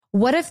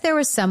What if there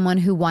was someone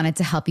who wanted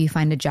to help you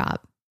find a job?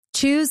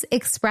 Choose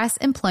Express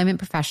Employment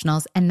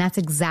Professionals, and that's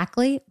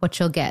exactly what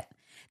you'll get.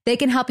 They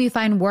can help you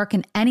find work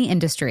in any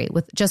industry.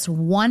 With just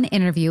one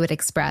interview at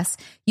Express,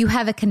 you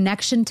have a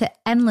connection to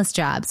endless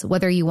jobs,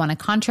 whether you want a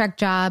contract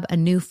job, a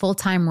new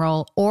full-time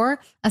role,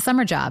 or a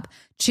summer job.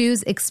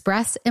 Choose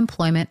Express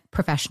Employment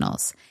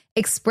Professionals.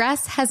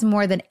 Express has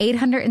more than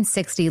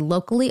 860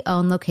 locally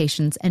owned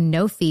locations and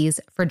no fees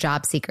for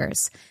job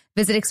seekers.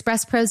 Visit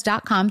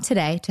expresspros.com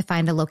today to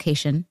find a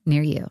location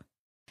near you.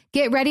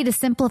 Get ready to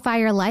simplify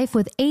your life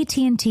with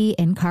AT&T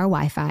in-car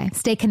Wi-Fi.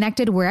 Stay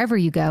connected wherever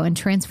you go and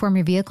transform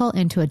your vehicle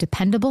into a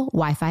dependable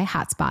Wi-Fi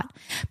hotspot.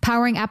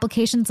 Powering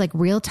applications like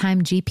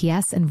real-time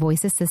GPS and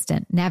voice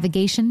assistant,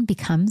 navigation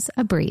becomes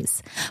a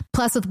breeze.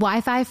 Plus, with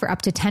Wi-Fi for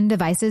up to 10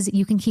 devices,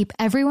 you can keep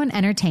everyone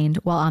entertained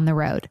while on the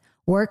road.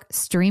 Work,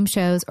 stream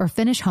shows, or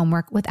finish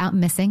homework without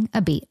missing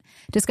a beat.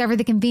 Discover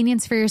the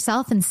convenience for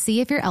yourself and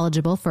see if you're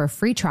eligible for a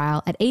free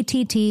trial at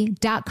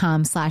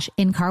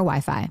att.com/in-car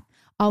Wi-Fi.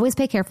 Always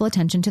pay careful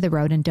attention to the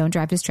road and don't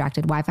drive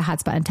distracted. Wi-Fi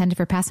hotspot intended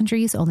for passenger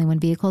use only when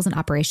vehicles in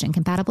operation.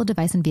 Compatible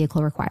device and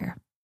vehicle require.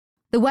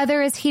 The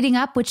weather is heating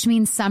up, which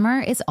means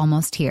summer is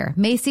almost here.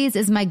 Macy's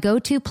is my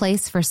go-to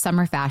place for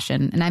summer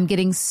fashion, and I'm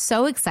getting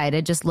so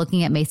excited just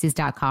looking at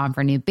Macy's.com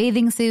for new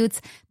bathing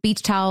suits,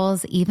 beach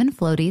towels, even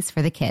floaties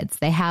for the kids.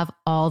 They have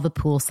all the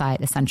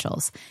poolside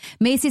essentials.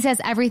 Macy's has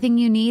everything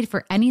you need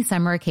for any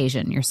summer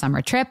occasion, your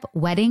summer trip,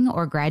 wedding,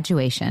 or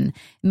graduation.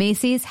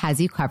 Macy's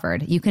has you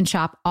covered. You can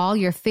shop all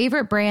your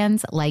favorite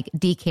brands like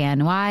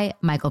DKNY,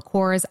 Michael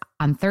Kors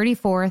on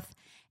 34th.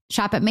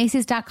 Shop at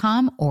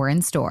Macy's.com or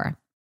in store.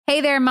 Hey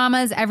there,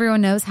 mamas.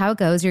 Everyone knows how it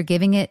goes. You're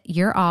giving it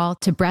your all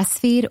to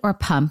breastfeed or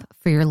pump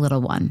for your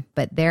little one.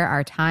 But there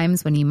are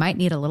times when you might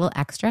need a little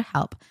extra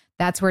help.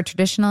 That's where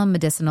Traditional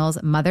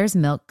Medicinals Mother's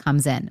Milk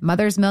comes in.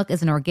 Mother's Milk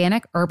is an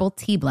organic herbal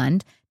tea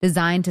blend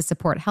designed to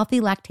support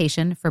healthy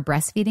lactation for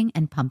breastfeeding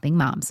and pumping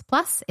moms.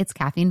 Plus, it's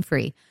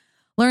caffeine-free.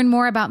 Learn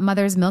more about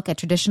Mother's Milk at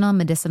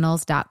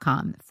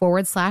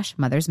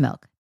traditionalmedicinals.com/Mother's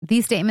Milk.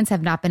 These statements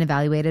have not been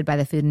evaluated by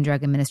the Food and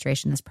Drug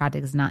Administration. This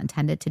product is not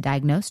intended to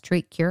diagnose,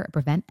 treat, cure, or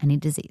prevent any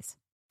disease.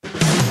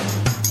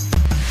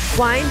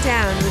 Wind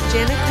Down with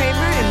Jana Kramer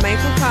and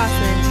Michael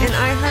Kaufman, an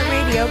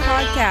iHeartRadio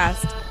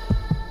podcast.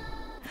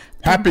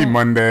 Happy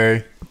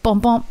Monday. Bum,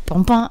 bum,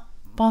 bum, bum,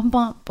 bum,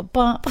 bum, bum,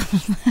 bum.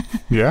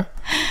 Yeah?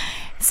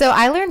 So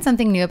I learned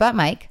something new about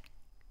Mike.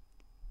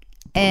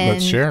 And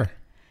let's share.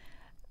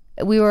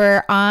 We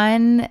were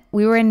in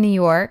New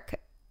York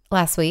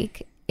last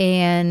week,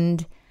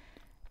 and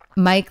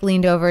Mike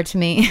leaned over to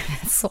me,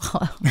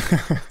 swallow.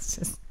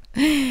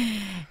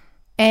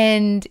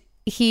 And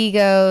he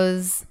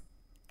goes,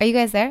 "Are you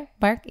guys there,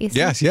 Mark?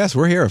 Easton?" Yes,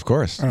 we're here, of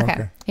course. Oh,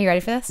 Okay. Are you ready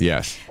for this?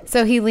 Yes.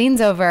 So he leans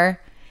over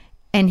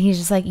and he's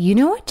just like, "You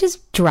know what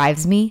just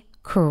drives me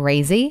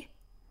crazy?"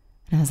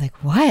 And I was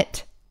like,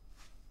 "What?"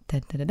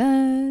 Dun, dun, dun,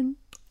 dun.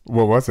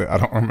 What was it? I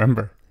don't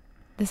remember.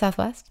 The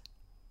Southwest.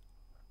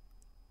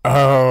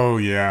 Oh,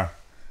 yeah.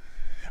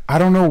 I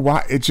don't know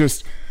why. It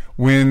just,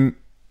 when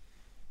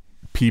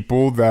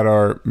people that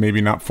are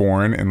maybe not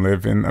foreign and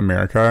live in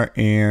America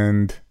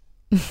and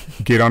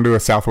get onto a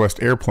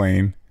Southwest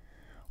airplane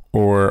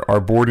or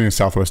are boarding a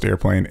Southwest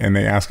airplane and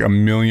they ask a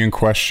million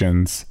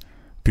questions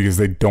because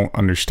they don't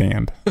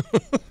understand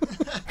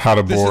how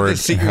to board. This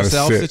is the seat and how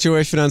yourself to sit.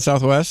 situation on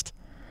Southwest?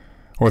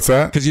 What's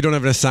that? Because you don't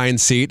have an assigned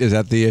seat? Is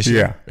that the issue?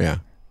 Yeah. Yeah.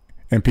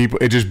 And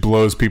it just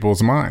blows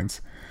people's minds.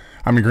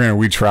 I mean, granted,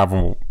 we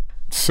travel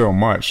so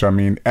much. I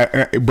mean,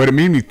 but it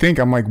made me think,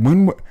 I'm like,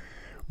 when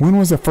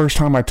was the first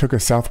time I took a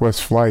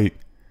Southwest flight?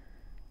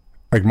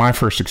 Like my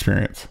first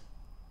experience?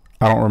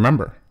 I don't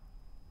remember.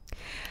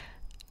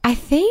 I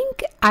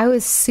think I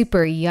was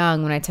super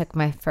young when I took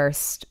my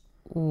first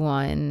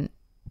one.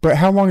 But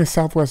how long has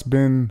Southwest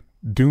been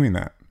doing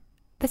that?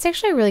 That's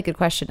actually a really good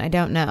question. I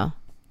don't know.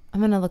 I'm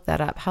going to look that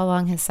up. How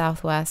long has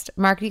Southwest?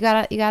 Mark, you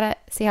gotta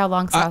see how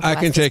long Southwest I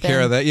can take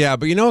care of that. Yeah,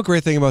 but you know a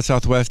great thing about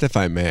Southwest, if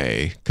I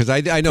may, because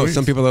I know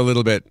some people are a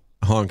little bit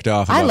honked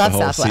off about I love the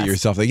whole Southwest. seat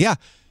yourself thing. Yeah,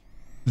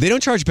 they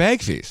don't charge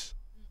bag fees.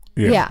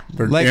 Yeah.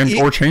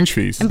 Or change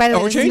fees. And by the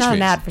way, Or this is change not an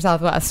fees. ad for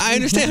Southwest. I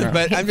understand,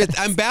 but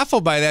I'm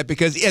baffled by that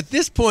because at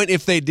this point,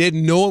 if they did,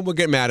 no one would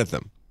get mad at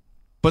them.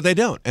 But they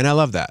don't, and I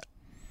love that.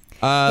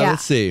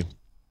 Let's see.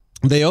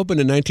 They opened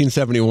in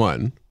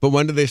 1971, but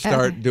when did they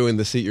start doing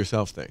the seat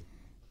yourself thing?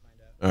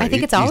 All right, I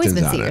think it's always Easton's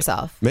been on seat it.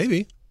 yourself.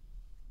 Maybe.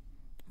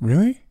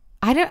 Really?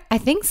 I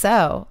think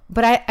so.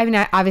 But I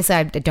obviously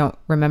I don't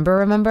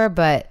remember,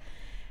 but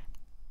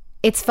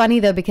it's funny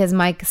though, because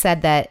Mike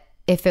said that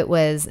if it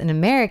was an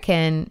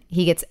American,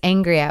 he gets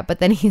angry at, but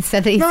then he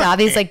said that he saw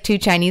these like two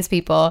Chinese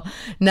people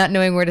not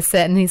knowing where to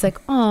sit, and he's like,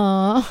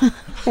 "Aw."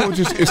 Well,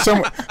 just if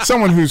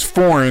someone who's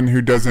foreign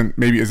who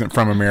maybe isn't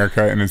from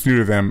America and is new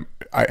to them,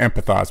 I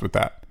empathize with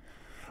that.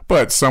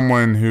 But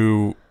someone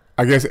who,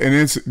 I guess, and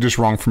it's just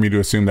wrong for me to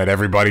assume that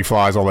everybody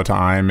flies all the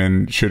time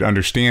and should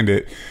understand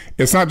it.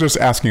 It's not just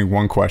asking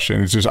one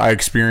question. It's just, I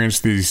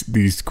experienced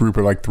these group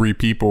of like 3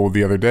 people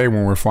the other day when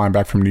we were flying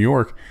back from New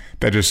York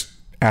that just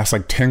asked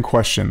like 10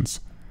 questions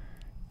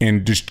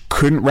and just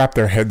couldn't wrap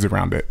their heads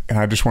around it. And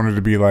I just wanted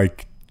to be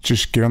like,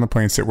 just get on the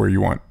plane, sit where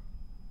you want.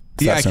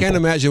 Yeah, I can't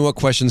imagine what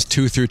questions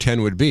 2 through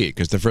 10 would be,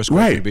 because the first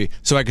question would be,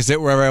 so I can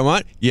sit wherever I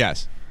want?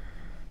 Yes.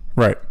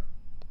 Right.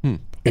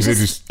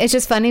 It's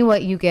just funny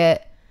what you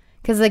get,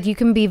 because like you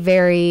can be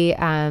very,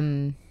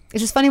 it's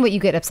just funny what you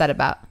get upset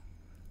about.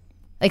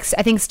 Like,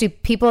 I think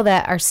people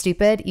that are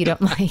stupid, you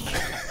don't like.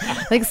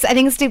 Like, I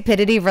think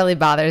stupidity really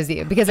bothers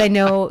you, because I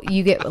know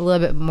you get a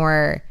little bit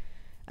more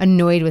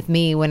annoyed with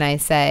me when I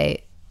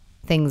say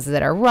things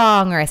that are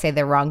wrong, or I say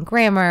the wrong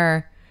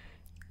grammar.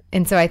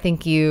 And so I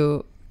think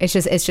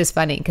it's just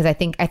funny, because I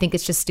think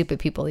it's just stupid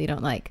people you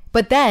don't like.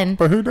 But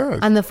who does?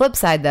 On the flip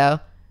side,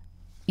 though,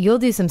 you'll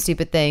do some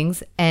stupid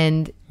things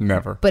and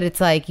never. But it's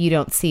like you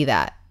don't see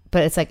that.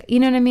 But it's like, you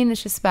know what I mean?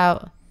 It's just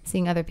about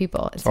seeing other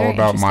people. It's all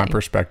about my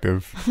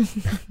perspective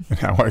and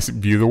how I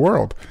view the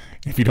world.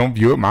 If you don't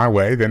view it my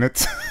way, then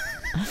it's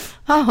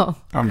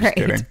I'm just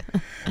kidding.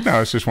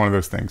 No, it's just one of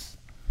those things.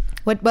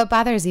 What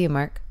bothers you,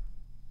 Mark?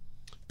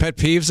 Pet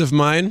peeves of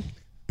mine?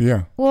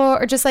 Yeah. Well,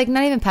 or just like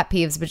not even pet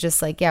peeves, but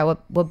just like, yeah,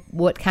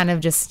 what kind of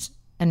just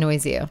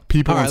annoys you?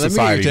 People in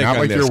society, not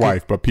like your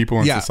wife, but people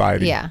in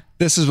society. Yeah.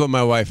 This is what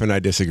my wife and I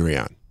disagree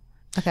on.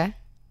 Okay.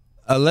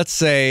 Let's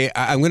say,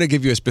 I'm going to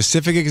give you a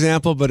specific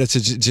example, but it's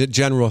a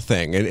general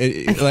thing.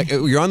 And like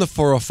you're on the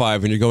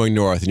 405 and you're going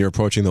north and you're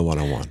approaching the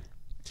 101.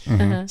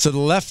 Mm-hmm. So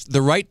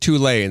the right 2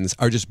 lanes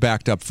are just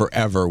backed up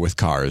forever with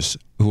cars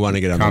who want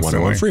to get on the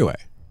 101 freeway.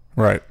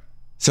 Right.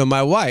 So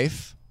my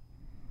wife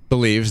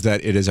believes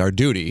that it is our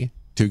duty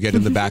to get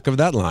in the back of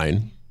that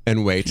line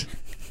and wait,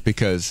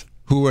 because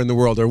who in the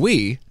world are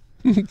we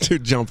to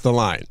jump the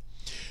line?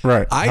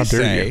 Right. I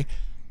say,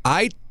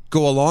 I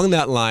go along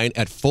that line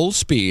at full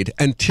speed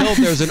until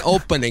there's an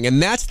opening,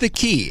 and that's the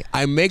key.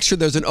 I make sure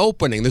there's an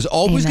opening. There's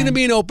always going to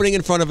be an opening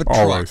in front of a truck.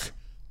 Always.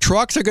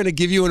 Trucks are going to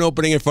give you an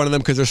opening in front of them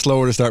because they're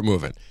slower to start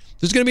moving.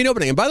 There's going to be an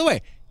opening. And by the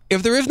way,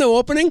 if there is no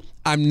opening,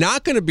 I'm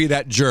not going to be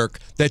that jerk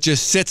that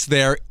just sits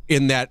there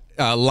in that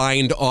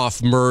lined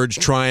off merge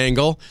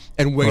triangle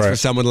and waits for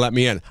someone to let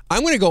me in.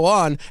 I'm going to go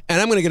on, and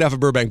I'm going to get off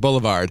of Burbank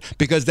Boulevard,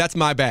 because that's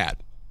my bad.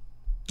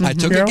 I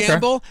took a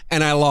gamble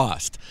and I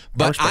lost.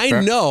 But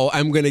I know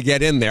I'm going to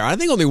get in there. I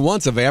think only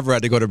once have I ever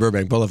had to go to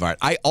Burbank Boulevard.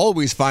 I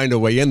always find a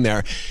way in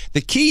there.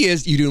 The key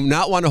is you do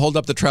not want to hold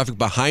up the traffic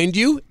behind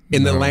you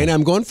in the lane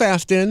I'm going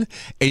fast in,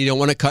 and you don't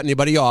want to cut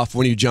anybody off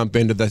when you jump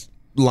into the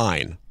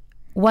line.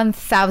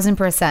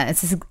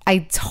 1,000%. I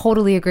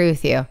totally agree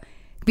with you,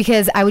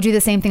 because I would do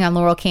the same thing on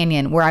Laurel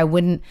Canyon, where I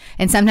wouldn't,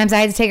 and sometimes I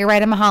had to take a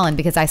right on Mulholland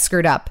because I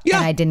screwed up and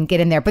I didn't get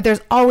in there. But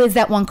there's always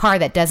that one car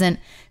that doesn't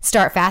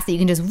start fast that you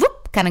can just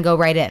whoop, kind of go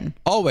right in.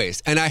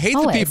 Always. And I hate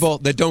the people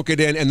that don't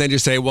get in and then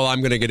just say, well, I'm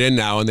going to get in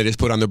now, and they just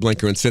put on their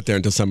blinker and sit there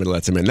until somebody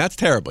lets them in. That's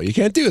terrible. You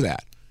can't do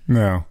that.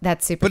 No.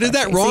 That's super But is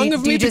that wrong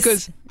of me?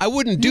 Because I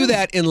wouldn't do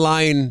that in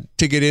line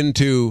to get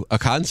into a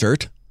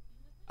concert.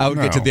 I would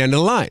get to the end of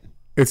the line.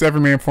 It's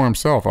every man for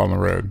himself on the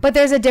road. But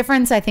there's a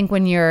difference, I think,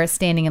 when you're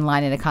standing in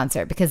line at a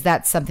concert, because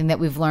that's something that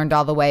we've learned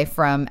all the way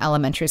from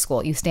elementary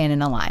school. You stand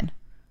in a line.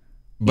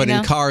 But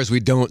in cars,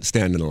 we don't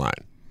stand in a line.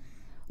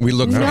 We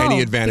look for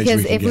any advantage we can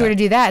get. Because if we were to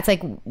do that, it's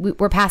like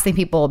we're passing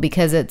people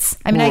because it's...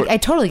 I mean, I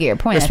totally get your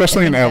point.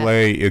 Especially in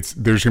LA, there's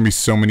going to be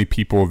so many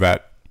people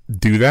that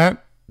do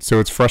that. So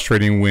it's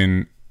frustrating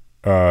when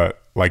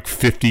like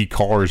 50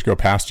 cars go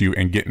past you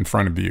and get in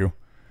front of you,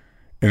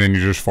 and then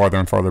you're just farther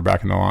and farther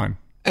back in the line.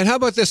 And how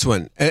about this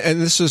one?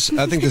 And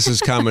I think this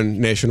is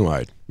common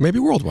nationwide, maybe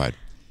worldwide.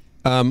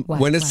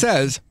 When it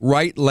says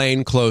right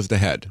lane closed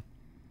ahead,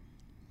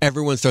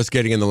 everyone starts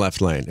getting in the left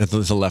lane. If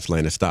the left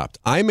lane is stopped,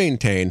 I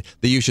maintain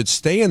that you should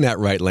stay in that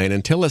right lane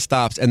until it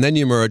stops, and then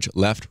you merge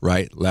left,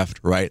 right,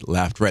 left, right,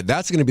 left, right.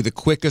 That's going to be the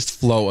quickest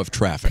flow of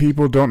traffic.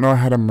 People don't know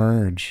how to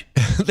merge.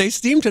 They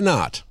seem to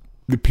not.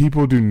 The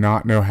people do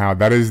not know how.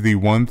 That is the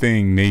one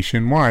thing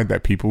nationwide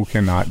that people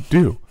cannot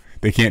do.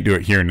 They can't do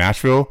it here in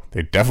Nashville.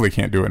 They definitely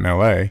can't do it in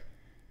LA.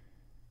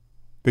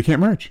 They can't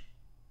merge.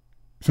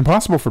 It's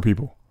impossible for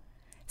people.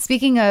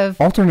 Speaking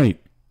of...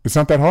 Alternate. It's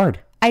not that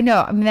hard. I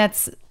know. I mean,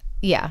 that's...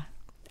 Yeah.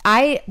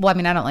 I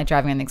don't like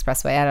driving on the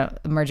expressway.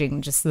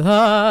 Merging just...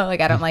 I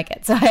don't like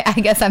it. So I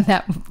guess I'm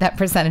that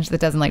percentage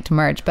that doesn't like to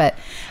merge. But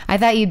I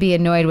thought you'd be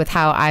annoyed with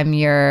how I'm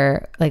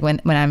your... Like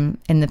when I'm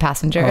in the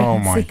passenger Oh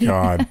my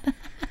God.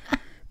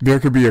 There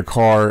could be a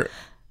car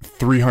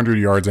 300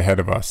 yards ahead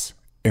of us,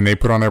 and they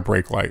put on their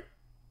brake light.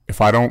 If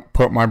I don't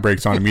put my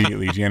brakes on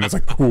immediately, Jana's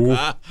like,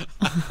 oh.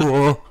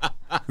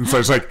 And so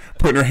it's like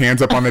putting her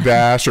hands up on the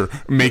dash or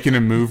making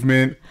a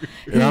movement.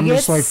 And I'm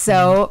just like,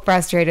 so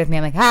frustrated with me.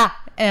 I'm like,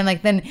 and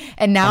like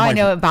now I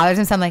know it bothers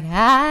him. So I'm like,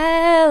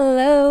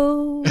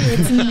 hello,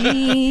 it's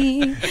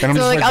me. So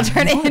like I'll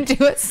turn it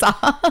into a song.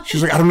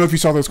 She's like, I don't know if you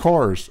saw those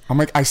cars. I'm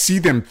like, I see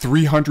them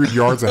 300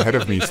 yards ahead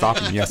of me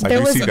stopping. Yes, I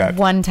do see that. There was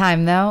one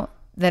time though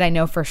that I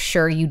know for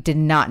sure you did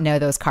not know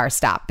those cars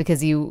stopped,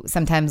 because you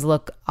sometimes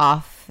look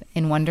off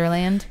in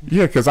Wonderland.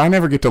 Yeah, because I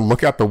never get to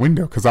look out the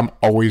window because I'm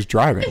always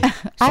driving.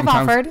 I've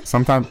offered.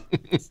 Sometimes.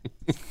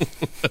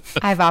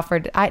 I've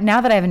offered. Now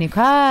that I have a new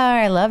car,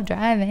 I love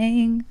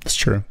driving. It's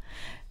true.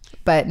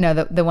 But no,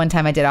 the one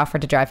time I did offer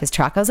to drive his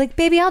truck, I was like,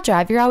 baby, I'll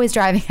drive. You're always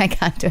driving. I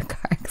got into a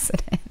car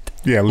accident.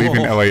 Yeah,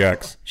 leaving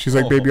LAX. She's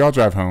like, baby, I'll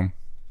drive home.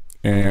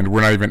 And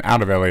we're not even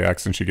out of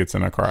LAX and she gets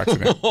in a car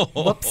accident.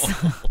 Whoops.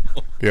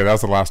 Yeah, that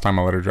was the last time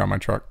I let her drive my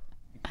truck.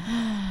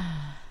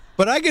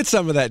 But I get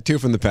some of that too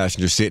from the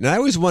passenger seat. And I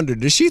always wondered,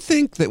 does she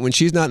think that when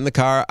she's not in the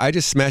car, I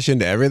just smash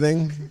into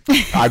everything?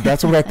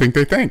 That's what I think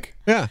they think.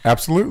 Yeah.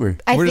 Absolutely.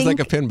 We're just like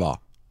a pinball.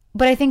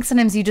 But I think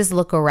sometimes you just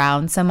look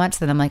around so much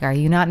that I'm like, are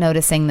you not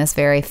noticing this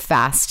very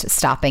fast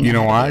stopping? You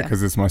know why?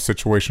 Because it's my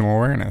situational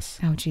awareness.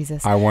 Oh,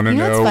 Jesus. I want to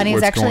know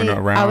what's going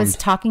around. I was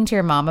talking to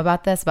your mom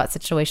about this, about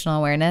situational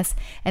awareness.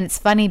 And it's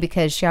funny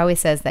because she always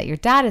says that your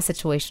dad is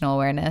situational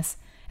awareness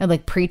and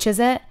like preaches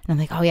it. And I'm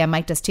like, oh yeah,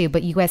 Mike does too.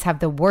 But you guys have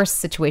the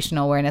worst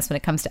situational awareness when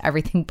it comes to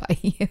everything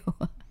but you.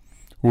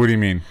 What do you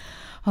mean?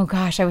 Oh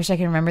gosh, I wish I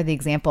could remember the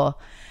example.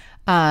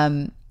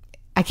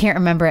 I can't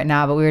remember it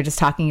now, but we were just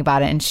talking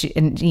about it,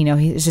 and you know,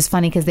 it's just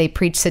funny because they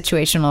preach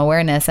situational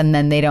awareness, and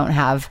then they don't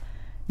have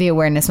the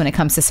awareness when it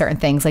comes to certain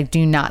things, like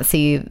do not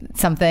see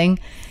something.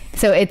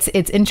 So it's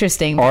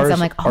interesting because I'm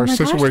like, oh our my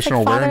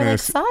situational gosh,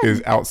 awareness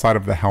is outside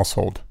of the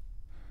household.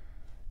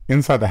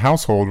 Inside the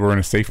household, we're in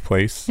a safe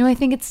place. No, I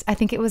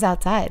think it was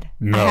outside.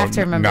 No, I have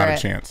to remember. Not a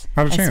chance.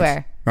 Not a chance. I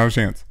swear. Not a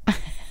chance.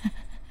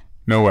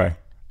 No way.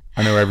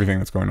 I know everything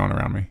that's going on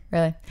around me.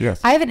 Really? Yes.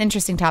 I have an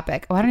interesting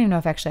topic. Oh, I don't even know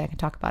if actually I can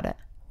talk about it.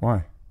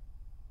 Why?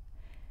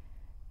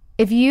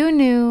 If you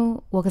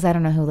knew, well, because I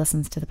don't know who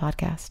listens to the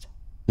podcast.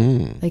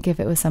 Like if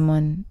it was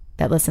someone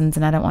that listens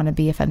and I don't want to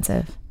be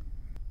offensive.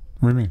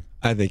 What do you mean?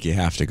 I think you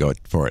have to go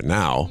for it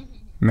now.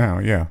 Now,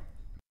 yeah.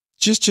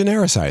 Just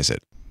genericize it.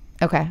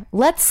 Okay.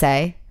 Let's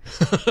say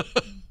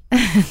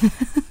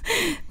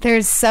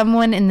there's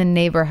someone in the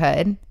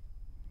neighborhood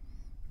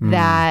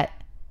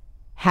that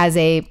has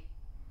a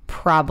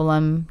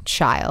problem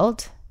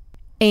child,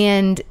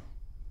 and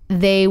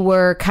they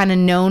were kind of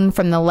known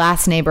from the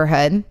last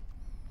neighborhood,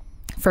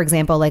 for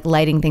example, like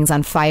lighting things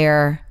on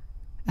fire,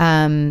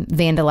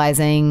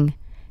 vandalizing,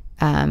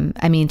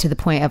 to the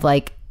point of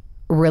like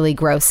really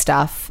gross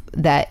stuff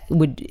that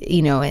would,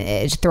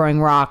 throwing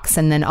rocks,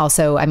 and then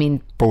also,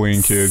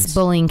 bullying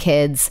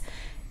kids,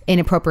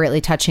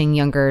 inappropriately touching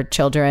younger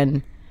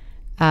children.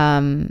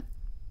 And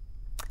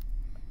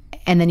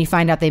then you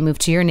find out they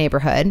moved to your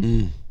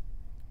neighborhood.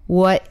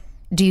 What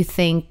do you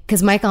think?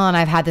 Because Michael and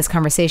I have had this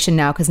conversation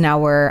now, because now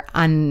we're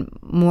on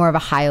more of a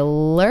high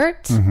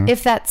alert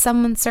if that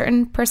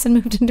certain person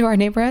moved into our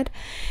neighborhood.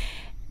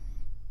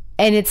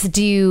 And it's,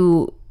 do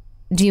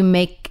you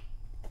make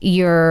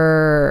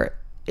your,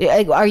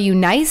 are you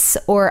nice?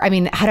 Or, I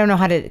don't know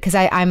how to, because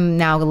I'm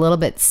now a little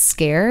bit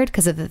scared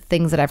because of the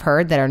things that I've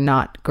heard that are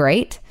not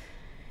great.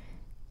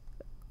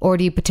 Or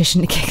do you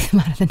petition to kick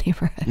them out of the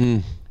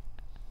neighborhood?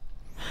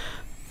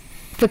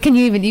 But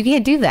you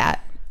can't do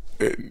that.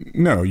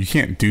 No, you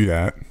can't do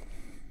that.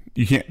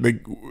 You can't,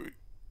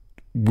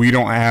 we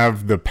don't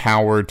have the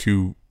power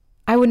to.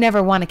 I would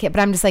never want a kid,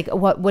 but I'm just like,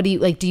 what do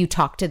you, do you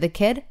talk to the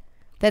kid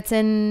that's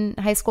in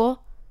high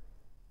school?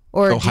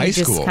 Or do high you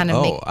just school? kind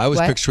of I was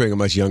picturing a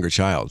much younger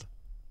child.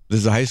 This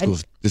is a high school,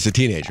 this is a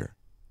teenager.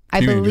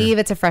 I believe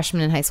it's a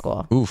freshman in high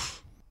school.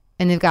 Oof.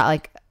 And they've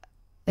got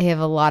they have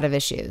a lot of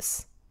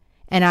issues.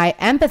 And I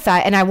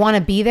empathize and I want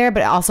to be there,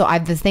 but also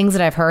the things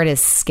that I've heard is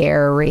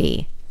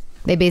scary.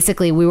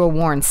 We were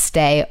warned,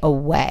 stay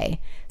away.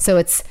 So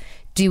it's,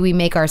 do we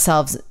make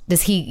ourselves,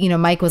 does he,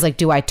 Mike was like,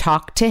 do I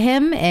talk to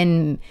him?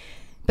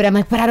 But I'm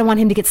like, but I don't want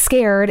him to get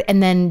scared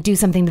and then do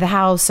something to the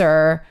house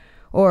or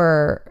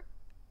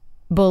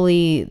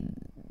bully,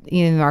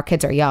 our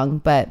kids are young,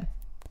 but.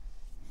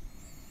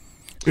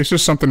 It's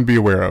just something to be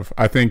aware of.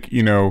 I think,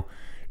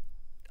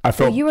 I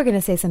felt. Well, you were going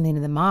to say something to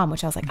the mom,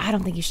 which I was like, I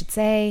don't think you should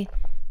say.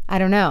 I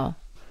don't know.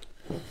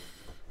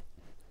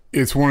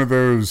 It's one of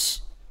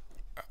those,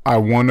 I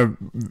want to,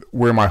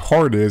 where my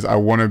heart is, I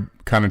want to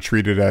kind of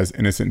treat it as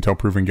innocent until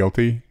proven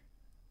guilty.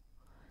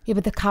 Yeah,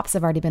 but the cops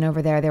have already been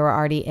over there. They were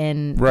already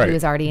in, right. He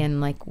was already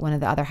in one of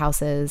the other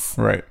houses.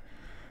 Right.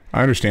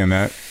 I understand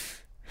that.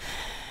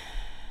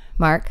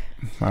 Mark?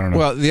 I don't know.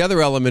 Well, the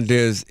other element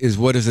is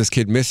what is this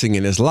kid missing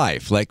in his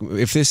life? Like,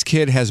 if this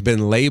kid has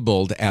been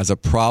labeled as a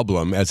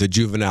problem, as a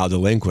juvenile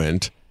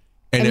delinquent,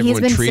 and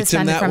everyone treats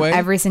him that way. He's been suspended from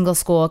every single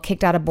school,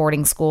 kicked out of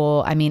boarding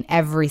school.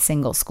 Every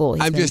single school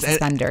he's been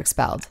suspended or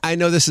expelled. I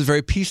know this is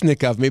very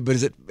peacenik of me,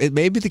 but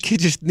maybe the kid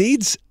just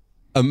needs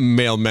a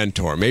male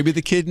mentor. Maybe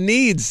the kid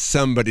needs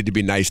somebody to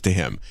be nice to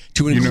him,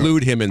 to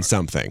include him in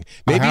something.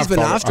 Maybe he's been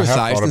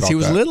ostracized since he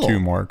was little. Too,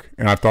 Mark.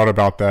 And I thought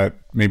about that,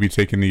 maybe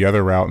taking the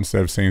other route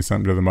instead of saying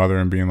something to the mother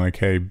and being like,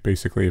 hey,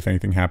 basically, if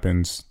anything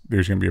happens,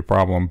 there's going to be a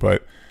problem.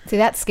 But see,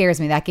 that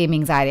scares me. That gave me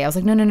anxiety. I was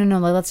like, no.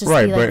 Let's just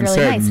be but really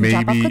instead, nice and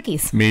drop off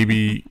cookies.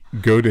 Maybe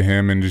go to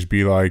him and just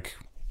be like,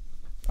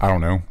 I don't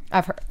know.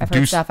 I've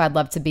heard stuff. I'd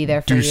love to be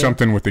there for you. Do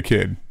something with the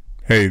kid.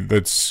 Hey,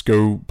 let's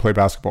go play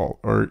basketball.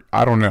 Or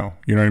I don't know.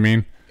 You know what I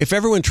mean? If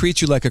everyone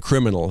treats you like a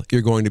criminal,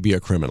 you're going to be a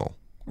criminal.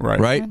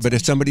 Right. But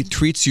if somebody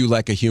treats you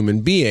like a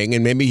human being,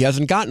 and maybe he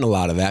hasn't gotten a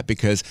lot of that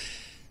because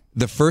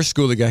the first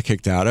school he got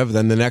kicked out of,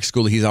 then the next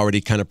school he's already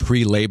kind of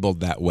pre-labeled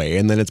that way,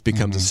 and then it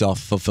becomes a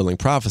self-fulfilling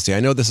prophecy. I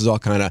know this is all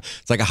kind of,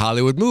 it's like a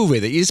Hollywood movie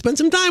that you spend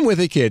some time with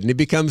a kid and he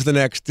becomes the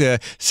next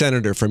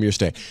senator from your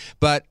state.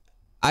 But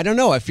I don't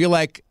know. I feel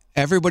like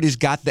everybody's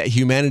got that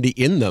humanity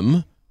in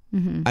them.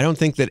 I don't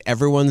think that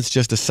everyone's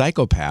just a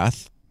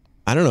psychopath.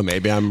 I don't know.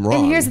 Maybe I'm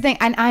wrong. And here's the thing.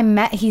 And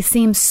he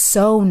seems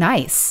so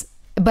nice.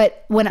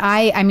 But when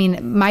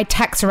my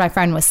text from my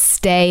friend was,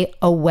 stay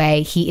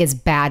away. He is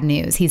bad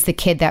news. He's the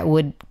kid that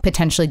would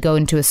potentially go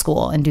into a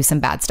school and do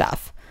some bad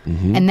stuff.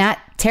 And that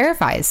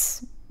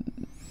terrifies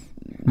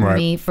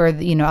me for,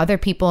 other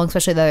people,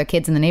 especially the other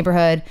kids in the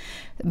neighborhood.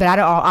 But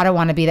I don't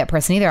want to be that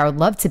person either. I would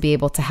love to be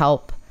able to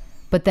help.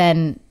 But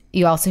then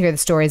you also hear the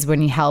stories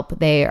when you help,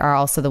 they are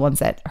also the ones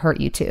that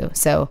hurt you too.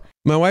 So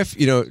my wife,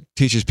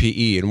 teaches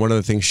PE. And one of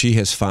the things she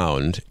has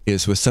found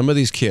is with some of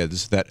these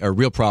kids that are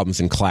real problems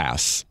in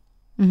class,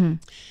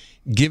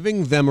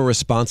 giving them a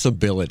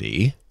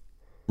responsibility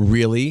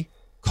really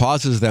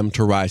causes them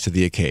to rise to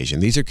the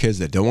occasion. These are kids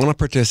that don't want to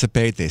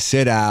participate. They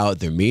sit out.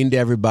 They're mean to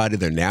everybody.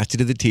 They're nasty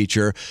to the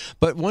teacher.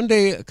 But one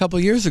day, a couple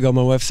of years ago,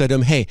 my wife said to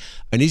him, hey,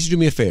 I need you to do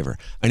me a favor.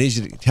 I need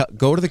you to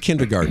go to the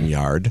kindergarten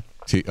yard.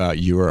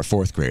 You are a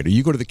fourth grader.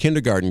 You go to the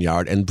kindergarten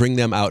yard and bring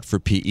them out for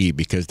PE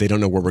because they don't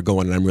know where we're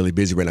going and I'm really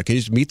busy right now. Can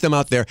you just meet them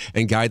out there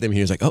and guide them?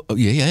 He was like, oh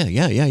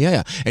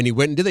yeah. And he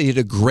went and did that. He did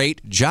a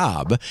great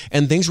job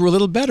and things were a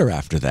little better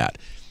after that.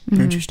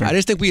 Interesting. I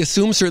just think we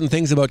assume certain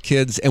things about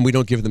kids and we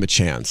don't give them a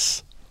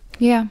chance.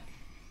 Yeah,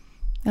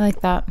 I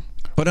like that.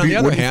 But on the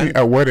other hand,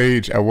 at what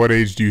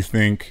age do you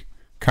think,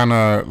 kind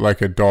of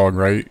like a dog,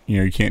 right?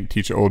 You can't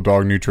teach an old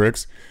dog new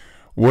tricks.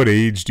 What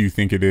age do you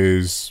think it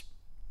is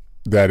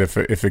that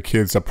if a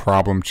kid's a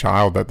problem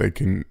child, that they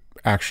can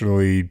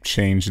actually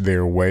change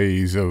their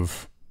ways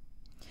of...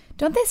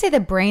 Don't they say the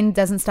brain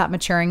doesn't stop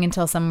maturing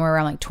until somewhere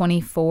around like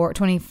 24,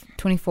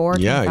 24,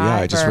 yeah,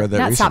 25? I just read that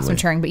not recently. Stops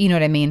maturing, but you know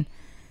what I mean.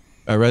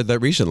 I read that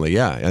recently,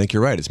 yeah. I think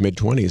you're right. It's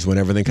mid-20s when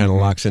everything kind of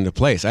locks into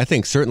place. I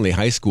think certainly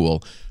high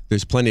school,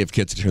 there's plenty of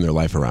kids to turn their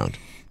life around.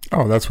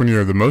 Oh, that's when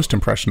you're the most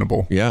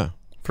impressionable. Yeah.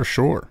 For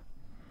sure.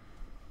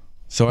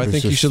 So I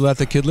think you should let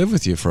the kid live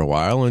with you for a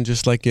while and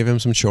just give him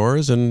some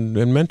chores and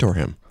mentor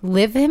him.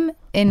 Live him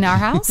in our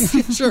house?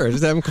 Sure,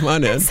 just have him come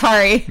on in.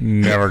 Sorry.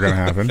 Never going to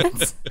happen.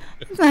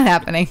 It's not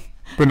happening.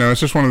 But no, it's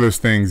just one of those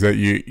things that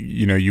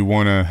you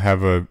want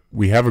to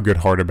we have a good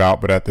heart about,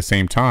 but at the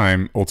same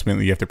time,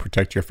 ultimately you have to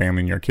protect your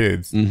family and your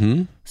kids.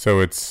 Mm-hmm. So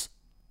it's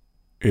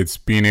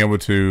being able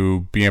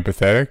to be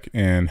empathetic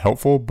and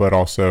helpful, but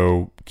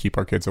also keep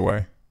our kids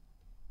away.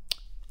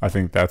 I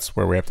think that's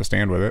where we have to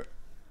stand with it.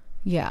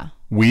 Yeah.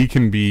 We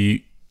can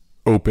be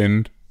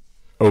open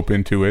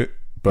to it,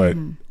 but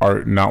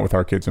are not with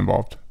our kids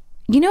involved.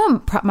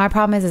 My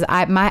problem is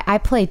I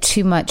play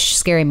too much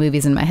scary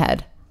movies in my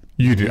head.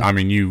 You do. I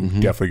mean, you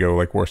definitely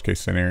go worst case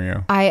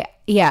scenario.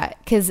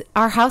 Because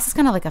our house is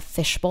kind of like a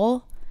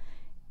fishbowl.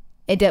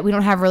 We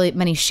don't have really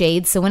many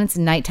shades, so when it's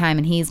nighttime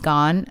and he's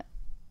gone,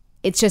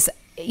 it's just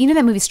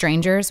that movie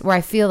Strangers, where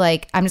I feel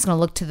like I'm just gonna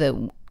look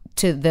to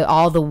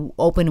all the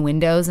open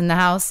windows in the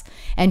house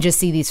and just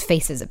see these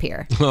faces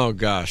appear. Oh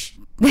gosh.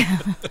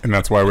 And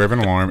that's why we have an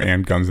alarm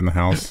and guns in the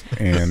house.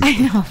 And I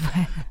know,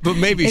 but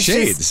maybe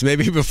shades.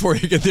 Maybe before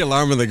you get the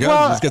alarm and the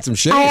guns, just get some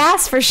shades. I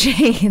asked for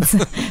shades,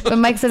 but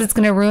Mike says it's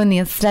going to ruin the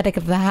aesthetic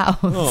of the house.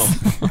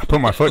 Oh. I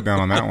put my foot down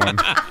on that one.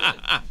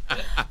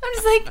 I'm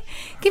just like,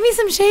 give me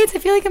some shades. I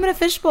feel like I'm in a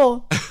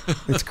fishbowl.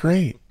 It's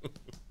great.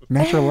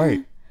 Natural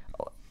light.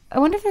 I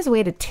wonder if there's a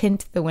way to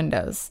tint the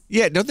windows.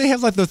 Yeah, don't they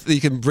have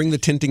you can bring the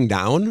tinting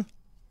down?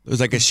 There's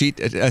a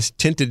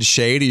tinted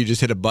shade. You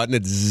just hit a button,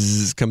 it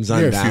comes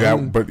on down. See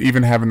that? But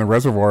even having the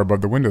reservoir above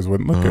the windows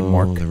wouldn't look good,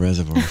 Mark. The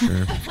reservoir,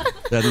 sure.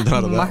 Hadn't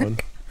thought of that one.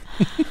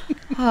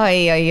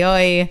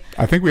 Oy.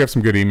 I think we have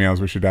some good emails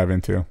we should dive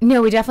into.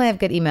 No, we definitely have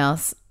good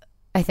emails,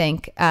 I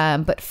think.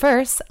 But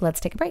first, let's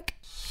take a break.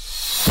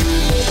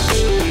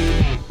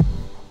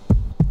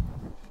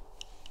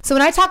 So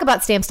when I talk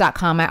about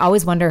Stamps.com, I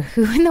always wonder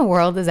who in the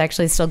world is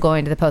actually still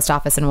going to the post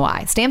office and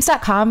why.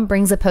 Stamps.com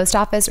brings the post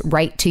office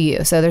right to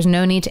you. So there's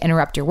no need to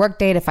interrupt your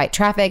workday to fight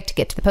traffic to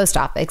get to the post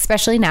office,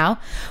 especially now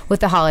with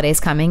the holidays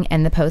coming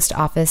and the post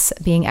office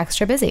being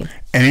extra busy.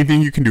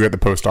 Anything you can do at the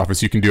post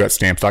office, you can do at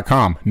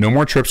Stamps.com. No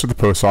more trips to the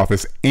post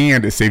office,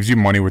 and it saves you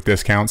money with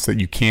discounts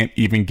that you can't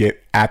even get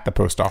at the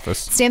post office.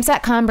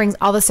 Stamps.com brings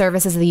all the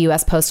services of the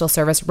U.S. Postal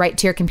Service right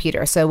to your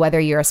computer. So whether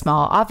you're a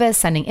small office,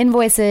 sending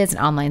invoices, an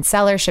online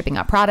seller, shipping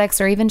out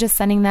products, or even just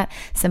sending that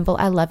simple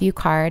I love you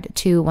card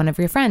to one of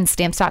your friends,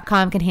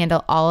 Stamps.com can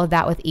handle all of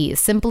that with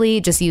ease.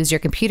 Simply just use your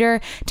computer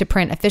to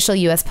print official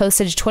U.S.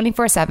 postage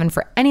 24/7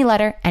 for any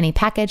letter, any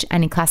package,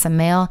 any class of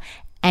mail,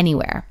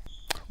 anywhere.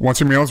 Once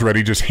your mail is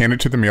ready, just hand it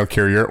to the mail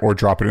carrier or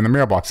drop it in the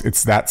mailbox.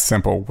 It's that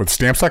simple. With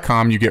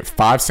Stamps.com, you get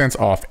 5 cents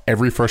off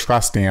every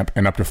first-class stamp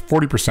and up to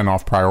 40%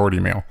 off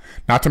priority mail.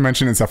 Not to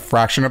mention, it's a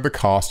fraction of the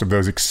cost of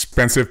those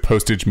expensive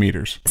postage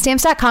meters.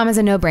 Stamps.com is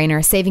a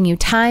no-brainer, saving you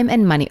time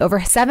and money. Over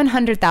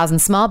 700,000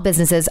 small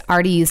businesses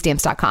already use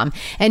Stamps.com.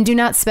 And do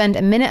not spend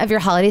a minute of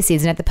your holiday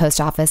season at the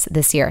post office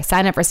this year.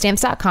 Sign up for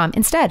Stamps.com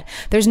instead.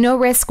 There's no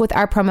risk with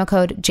our promo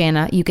code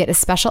JANA. You get a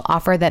special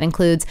offer that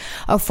includes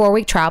a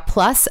 4-week trial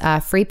plus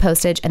free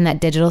postage and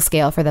that digital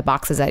scale for the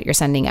boxes that you're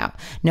sending out.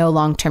 No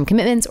long-term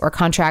commitments or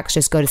contracts.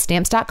 Just go to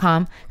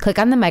Stamps.com, click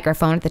on the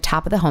microphone at the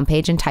top of the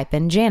homepage and type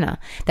in JANA.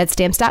 That's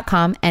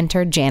Stamps.com,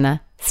 enter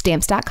JANA.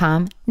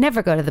 Stamps.com,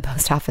 never go to the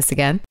post office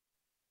again.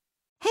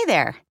 Hey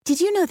there.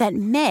 Did you know that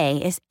May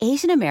is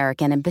Asian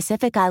American and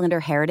Pacific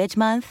Islander Heritage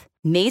Month?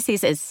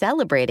 Macy's is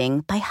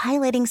celebrating by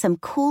highlighting some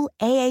cool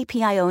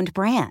AAPI-owned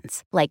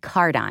brands like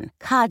Cardon,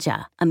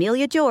 Kaja,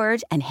 Amelia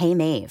George, and Hey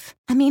Mave.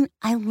 I mean,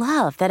 I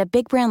love that a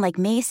big brand like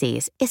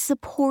Macy's is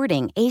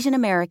supporting Asian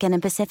American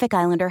and Pacific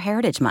Islander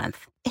Heritage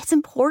Month. It's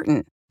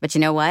important. But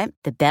you know what?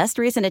 The best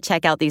reason to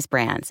check out these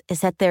brands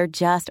is that they're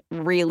just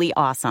really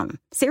awesome.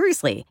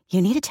 Seriously, you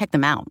need to check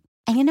them out.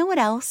 And you know what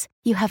else?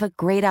 You have a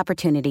great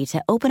opportunity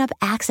to open up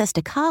access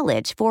to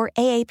college for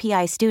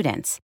AAPI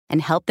students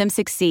and help them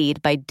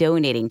succeed by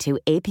donating to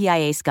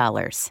APIA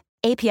Scholars.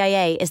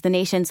 APIA is the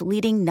nation's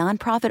leading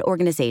nonprofit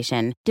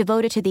organization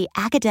devoted to the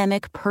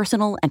academic,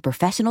 personal, and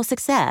professional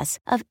success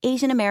of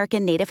Asian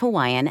American, Native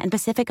Hawaiian, and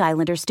Pacific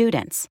Islander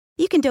students.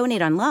 You can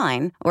donate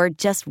online or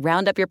just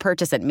round up your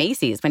purchase at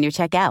Macy's when you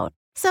check out.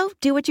 So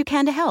do what you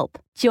can to help.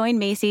 Join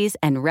Macy's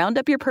and round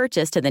up your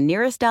purchase to the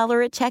nearest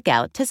dollar at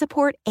checkout to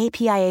support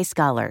APIA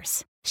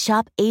Scholars.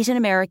 Shop Asian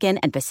American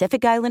and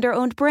Pacific Islander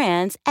owned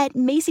brands at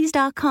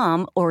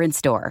Macy's.com or in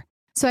store.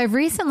 So I've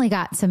recently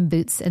got some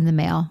boots in the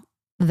mail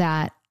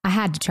that I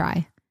had to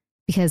try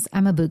because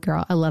I'm a boot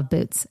girl. I love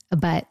boots,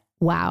 but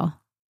wow,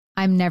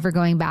 I'm never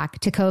going back.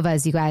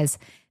 Tecovas, you guys.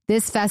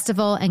 This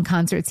festival and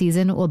concert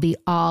season will be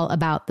all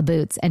about the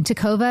boots, and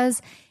Tecovas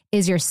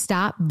is your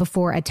stop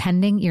before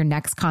attending your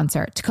next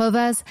concert.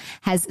 Tecovas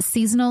has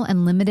seasonal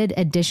and limited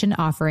edition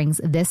offerings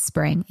this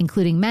spring,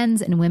 including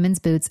men's and women's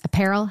boots,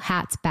 apparel,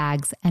 hats,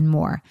 bags, and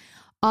more.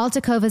 All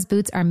Tecovas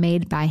boots are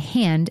made by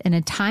hand in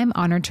a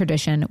time-honored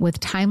tradition with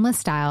timeless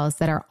styles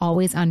that are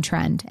always on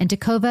trend. And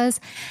Tecovas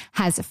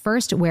has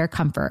first wear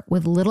comfort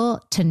with little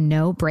to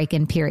no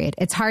break-in period.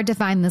 It's hard to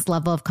find this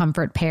level of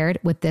comfort paired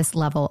with this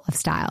level of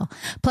style.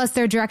 Plus,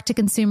 their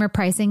direct-to-consumer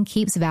pricing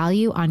keeps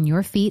value on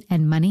your feet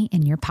and money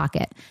in your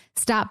pocket.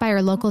 Stop by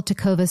our local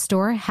Tecovas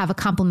store, have a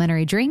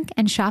complimentary drink,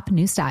 and shop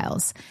new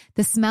styles.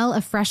 The smell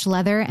of fresh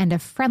leather and a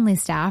friendly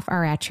staff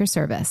are at your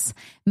service.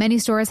 Many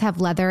stores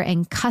have leather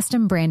and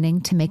custom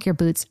branding to make your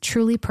boots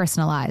truly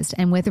personalized.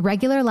 And with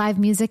regular live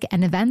music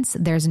and events,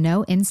 there's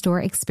no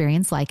in-store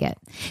experience like it.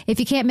 If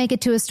you can't make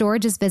it to a store,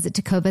 just visit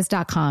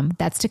Tecovas.com.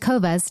 That's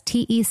Tecovas,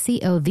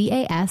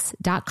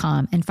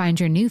 Tecovas.com, and find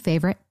your new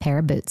favorite pair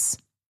of boots.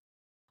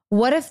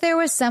 What if there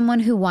was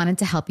someone who wanted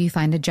to help you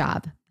find a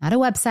job? Not a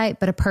website,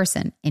 but a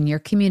person in your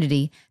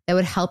community that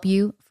would help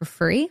you for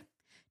free?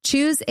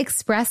 Choose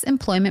Express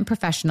Employment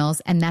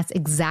Professionals, and that's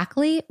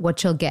exactly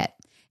what you'll get.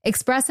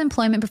 Express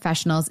Employment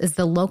Professionals is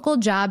the local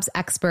jobs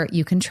expert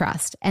you can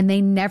trust, and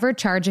they never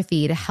charge a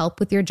fee to help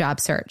with your job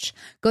search.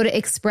 Go to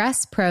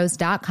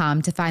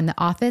expresspros.com to find the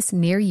office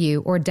near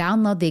you or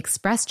download the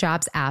Express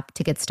Jobs app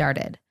to get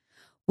started.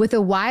 With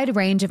a wide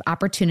range of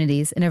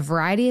opportunities in a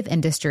variety of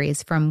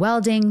industries, from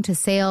welding to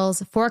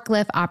sales,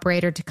 forklift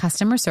operator to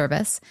customer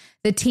service,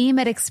 the team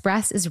at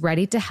Express is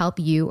ready to help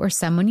you or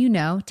someone you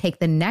know take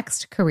the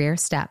next career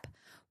step.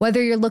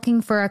 Whether you're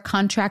looking for a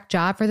contract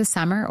job for the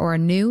summer or a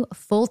new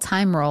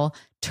full-time role,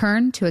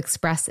 turn to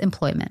Express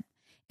Employment.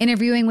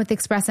 Interviewing with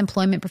Express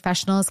Employment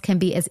Professionals can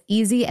be as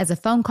easy as a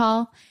phone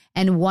call,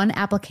 and one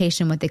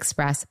application with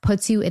Express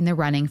puts you in the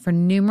running for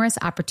numerous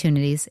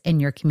opportunities in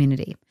your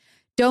community.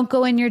 Don't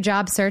go in your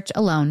job search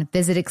alone.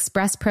 Visit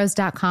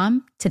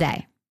expresspros.com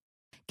today.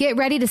 Get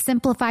ready to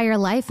simplify your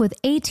life with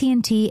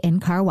AT&T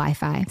in-car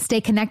Wi-Fi.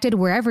 Stay connected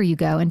wherever you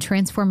go and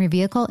transform your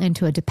vehicle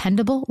into a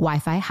dependable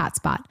Wi-Fi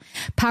hotspot.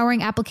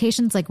 Powering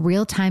applications like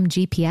real-time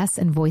GPS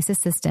and voice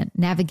assistant,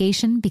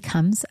 navigation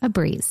becomes a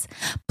breeze.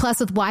 Plus,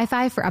 with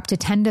Wi-Fi for up to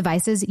 10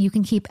 devices, you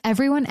can keep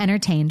everyone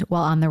entertained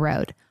while on the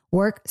road.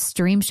 Work,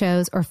 stream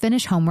shows, or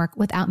finish homework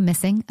without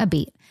missing a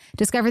beat.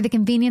 Discover the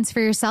convenience for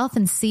yourself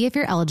and see if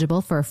you're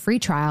eligible for a free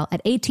trial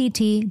at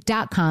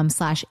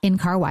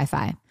att.com/in-car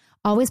Wi-Fi.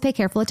 Always pay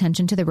careful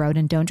attention to the road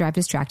and don't drive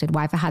distracted.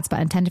 Wi-Fi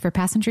hotspot intended for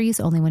passenger use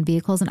only when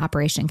vehicles in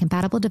operation.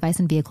 Compatible device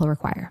and vehicle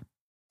require.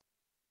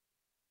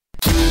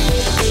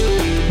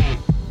 Sorry.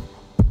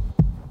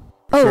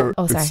 Sorry.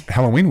 It's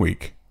Halloween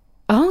week.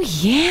 Oh,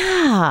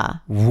 yeah.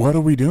 What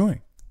are we doing?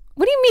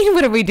 What do you mean,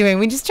 what are we doing?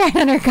 We just tried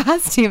on our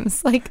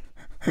costumes.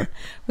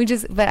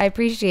 But I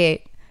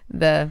appreciate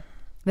the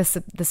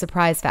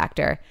surprise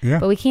factor. Yeah.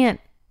 But we can't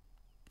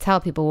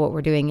tell people what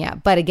we're doing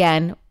yet. But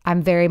again,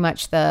 I'm very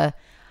much the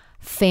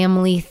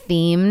family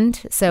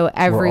themed. So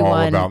everyone, we're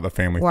all about the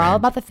family we're all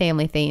about the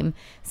family theme.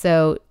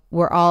 So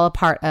we're all a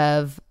part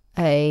of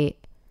a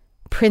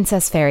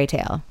princess fairy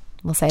tale.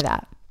 We'll say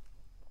that.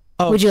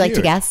 Oh, would you like to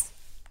cute. guess?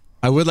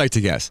 I would like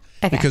to guess.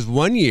 Okay. Because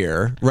one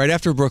year, right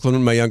after Brooklyn,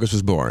 when my youngest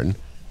was born,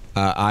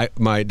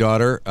 my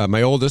daughter,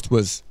 my oldest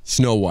was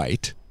Snow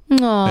White,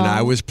 and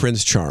I was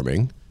Prince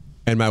Charming,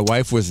 and my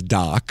wife was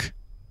Doc,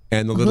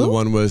 and the little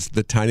one was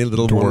the tiny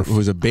little one who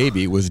was a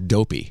baby was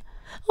Dopey.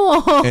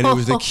 And it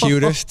was the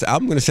cutest.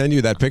 I'm going to send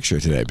you that picture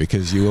today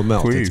because you will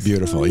melt. Please. It's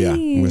beautiful. Yeah, I'm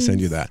going to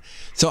send you that.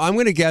 So I'm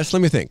going to guess.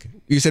 Let me think.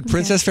 You said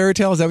Princess Fairy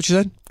Tale. Is that what you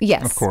said?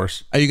 Yes. Of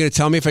course. Are you going to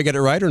tell me if I get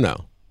it right or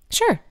no?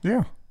 Sure.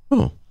 Yeah.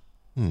 Oh.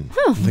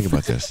 Think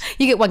about this.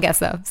 You get one guess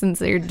though, since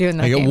you're doing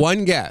that. I get game.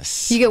 one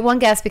guess. You get one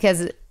guess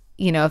because,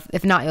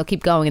 if not, you'll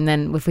keep going. And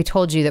then if we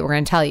told you that we're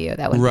going to tell you,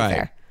 that wouldn't be Right.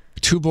 fair.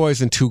 2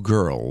 boys and 2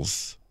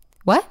 girls.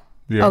 What?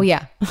 Yeah. Oh,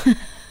 yeah.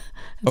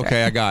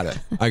 Okay, I got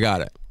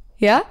it.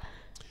 Yeah?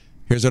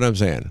 Here's what I'm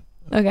saying.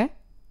 Okay.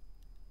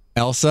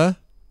 Elsa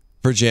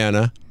for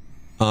Jana,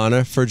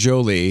 Anna for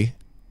Jolie.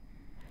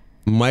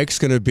 Mike's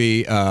going to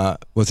be,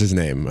 what's his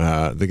name?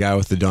 The guy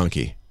with the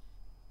donkey.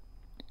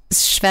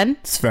 Sven?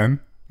 Sven?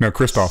 No,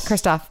 Kristoff.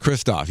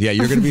 Kristoff. Yeah,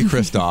 you're going to be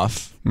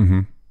Kristoff. Mm-hmm.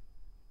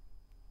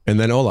 And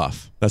then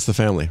Olaf. That's the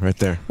family right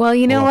there. Well,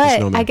 you know Olaf the what?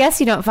 snowman. I guess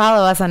you don't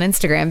follow us on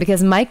Instagram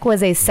because Mike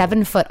was a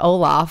 7-foot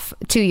Olaf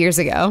 2 years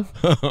ago.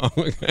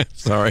 Okay,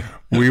 sorry.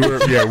 We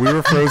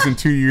were frozen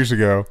 2 years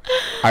ago.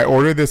 I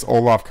ordered this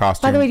Olaf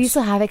costume. By the way, do you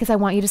still have it? Because I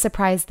want you to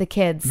surprise the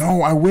kids.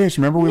 No, I wish.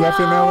 Remember we left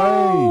it in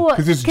LA?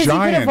 Because it's you could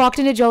have giant. walked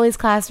into Jolie's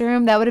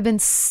classroom. That would have been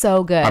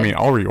so good. I mean,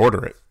 I'll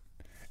reorder it.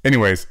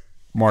 Anyways,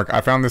 Mark, I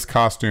found this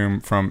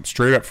costume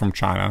straight up from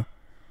China.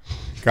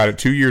 Got it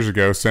 2 years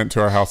ago, sent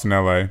to our house in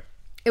LA.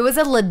 it was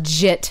a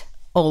legit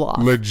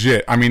Olaf.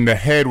 Legit. I mean, the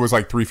head was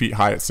like 3 feet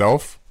high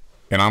itself,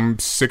 and I'm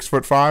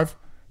 6'5",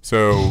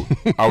 so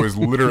I was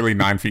literally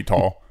 9 feet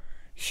tall.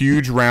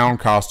 Huge round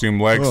costume,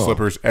 legs,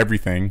 slippers,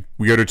 everything.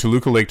 We go to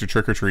Toluca Lake to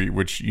trick or treat,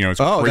 which is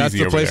crazy. That's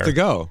the place to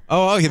go.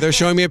 Oh, they're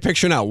showing me a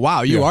picture now.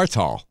 Wow, you are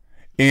tall.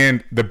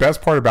 And the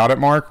best part about it,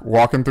 Mark,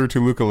 walking through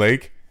Toluca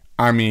Lake,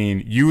 I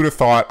mean, you would have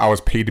thought I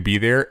was paid to be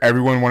there.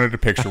 Everyone wanted a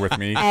picture with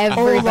me.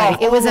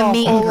 Everybody. It was a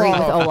meet and greet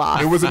with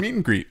Olaf. It was a meet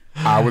and greet.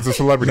 I was a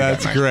celebrity.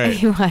 That's that night. great.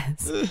 He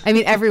was. I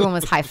mean, everyone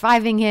was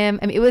high-fiving him.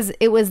 I mean,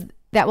 it was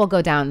that will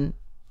go down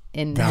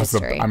in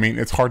history.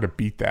 It's hard to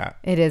beat that.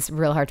 It is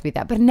real hard to beat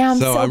that. But now I'm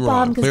So so I'm wrong.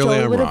 bummed because Clearly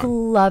Jolie I'm would have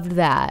wrong. loved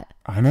that.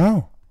 I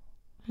know.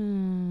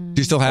 Do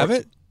you still have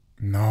it?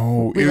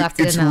 No, We left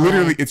it it's in LA.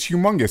 literally it's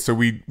humongous. So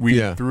we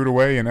threw it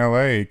away in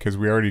LA because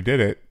we already did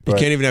it. You But,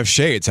 can't even have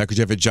shades. How could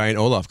you have a giant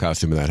Olaf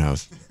costume in that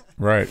house?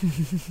 right.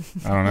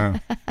 I don't know.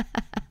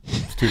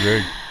 It's too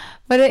big.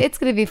 But it's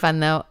gonna be fun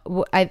though.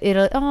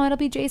 It'll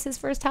be Jace's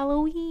first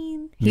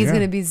Halloween. He's Yeah.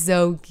 gonna be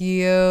so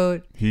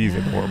cute. He's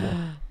adorable.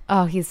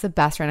 Oh, he's the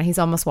best right now. He's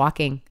almost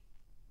walking.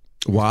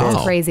 Wow.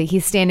 It's crazy.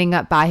 He's standing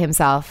up by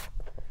himself,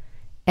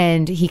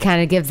 and he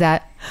kind of gives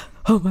that,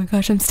 "Oh my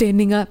gosh, I'm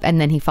standing up," and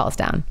then he falls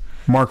down.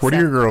 Mark, what are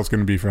your girls going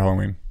to be for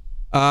Halloween?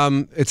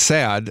 It's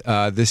sad.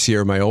 This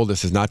year, my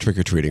oldest is not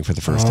trick-or-treating for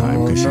the first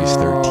time because she's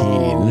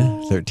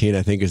 13. 13,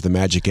 I think, is the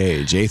magic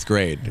age. 8th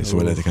grade is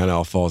when it kind of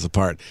all falls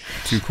apart.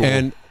 Too cool.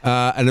 And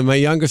then my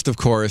youngest, of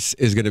course,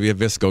 is going to be a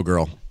Visco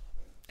girl.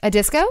 A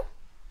disco?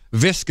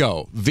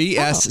 Visco.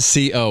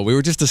 VSCO. We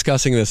were just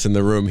discussing this in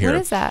the room here.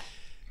 What is that?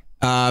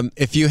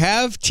 If you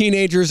have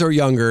teenagers or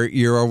younger,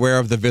 you're aware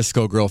of the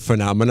Visco girl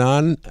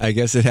phenomenon. I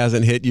guess it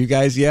hasn't hit you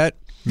guys yet.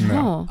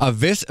 No.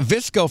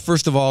 Visco,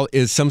 first of all,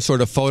 is some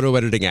sort of photo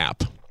editing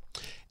app.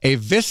 A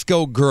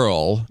Visco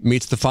girl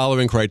meets the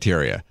following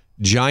criteria: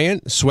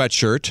 giant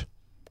sweatshirt,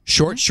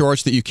 short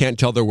shorts that you can't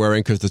tell they're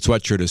wearing because the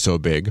sweatshirt is so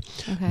big,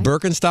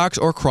 Birkenstocks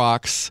or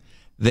Crocs.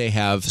 They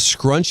have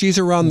scrunchies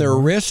around their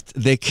wrist.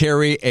 They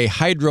carry a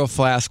hydro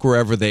flask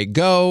wherever they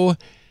go.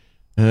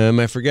 Am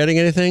I forgetting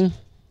anything?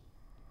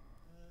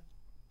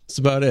 That's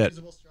about it. Is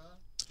that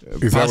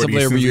what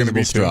Possibly a Easton's gonna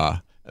be reusable straw.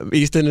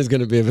 Easton is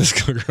going to be a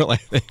Visco girl, I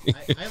think.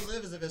 I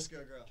live as a Visco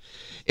girl.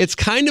 It's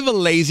kind of a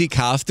lazy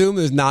costume.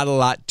 There's not a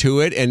lot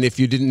to it. And if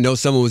you didn't know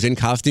someone was in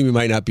costume, you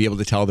might not be able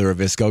to tell they're a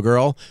Visco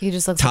girl. You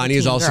just look. Tanya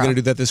is also going to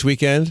do that this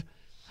weekend.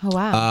 Oh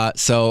wow.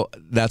 So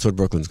that's what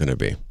Brooklyn's going to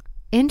be.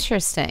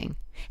 Interesting.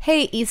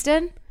 Hey,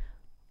 Easton,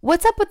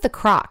 what's up with the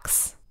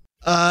Crocs?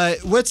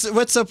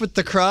 What's up with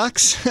the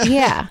Crocs?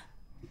 Yeah.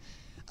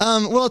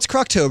 Well, it's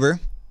Croctober.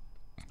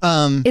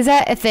 Is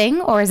that a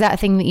thing, or is that a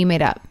thing that you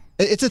made up?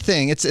 It's a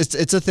thing.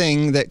 It's a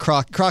thing that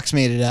Crocs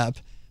made it up.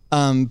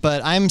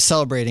 But I'm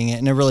celebrating it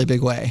in a really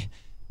big way.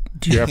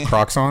 Do you have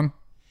Crocs on?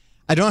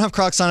 I don't have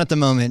Crocs on at the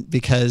moment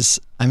because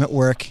I'm at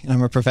work and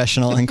I'm a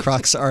professional, and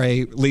Crocs are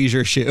a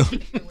leisure shoe.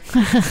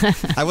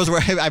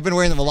 I've been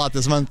wearing them a lot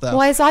this month, though.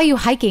 Well, I saw you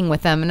hiking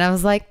with them, and I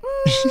was like,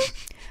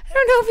 I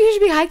don't know if you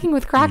should be hiking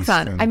with Crocs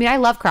on. Easton. I mean, I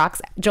love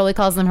Crocs. Jolie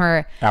calls them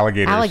her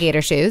Alligators.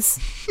 alligator shoes.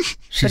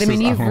 She But I mean,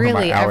 says, you've "I want my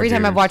really, every time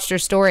I've alligators." watched your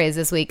stories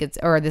this week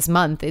or this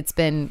month, it's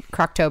been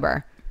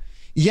Croctober.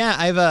 Yeah,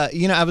 I've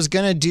I was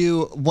gonna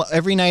do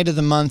every night of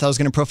the month. I was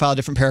gonna profile a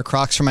different pair of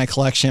Crocs for my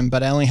collection,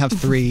 but I only have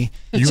 3.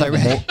 You so I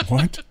ran,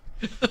 what?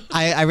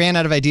 I ran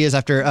out of ideas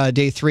after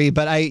day 3,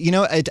 but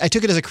I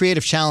took it as a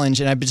creative challenge,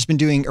 and I've just been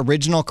doing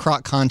original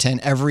Croc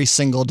content every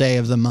single day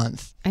of the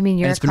month. I mean,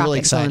 you're and a Croc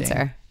really influencer.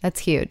 Exciting. That's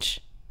huge.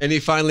 And he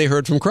finally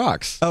heard from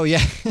Crocs. Oh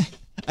yeah,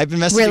 I've been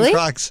messaging Really?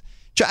 Crocs.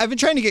 I've been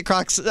trying to get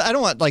Crocs. I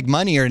don't want like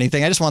money or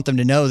anything. I just want them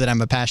to know that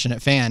I'm a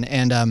passionate fan,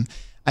 and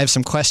I have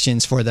some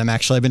questions for them.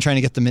 Actually, I've been trying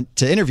to get them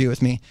to interview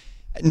with me.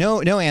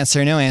 No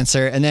answer.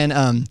 And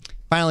then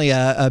finally,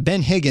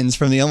 Ben Higgins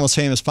from the Almost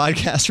Famous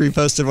podcast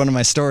reposted one of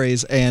my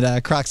stories,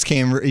 and Crocs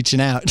came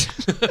reaching out.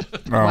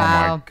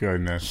 Wow. My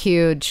goodness.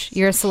 Huge.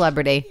 You're a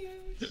celebrity.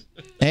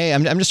 Hey,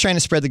 I'm just trying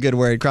to spread the good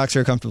word. Crocs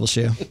are a comfortable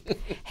shoe.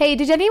 Hey,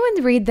 did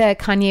anyone read the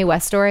Kanye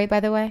West story, by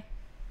the way?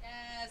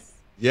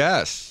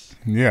 Yes.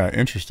 Yeah,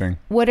 interesting.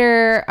 What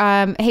are,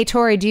 hey,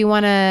 Tori, do you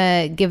want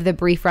to give the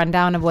brief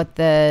rundown of what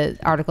the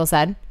article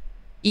said?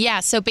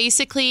 Yeah, so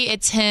basically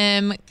it's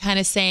him kind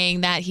of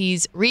saying that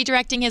he's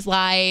redirecting his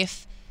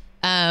life.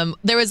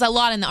 There was a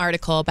lot in the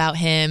article about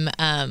him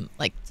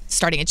like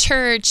starting a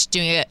church,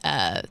 doing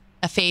a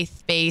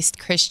faith-based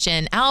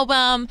Christian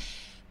album,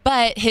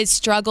 but his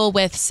struggle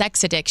with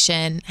sex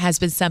addiction has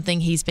been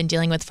something he's been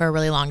dealing with for a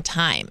really long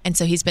time. And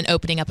so he's been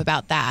opening up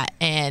about that.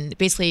 And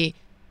basically,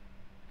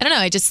 I don't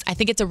know, I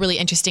think it's a really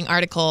interesting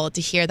article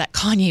to hear that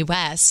Kanye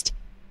West,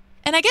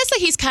 and I guess that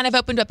he's kind of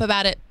opened up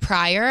about it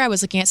prior. I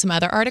was looking at some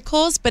other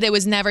articles, but it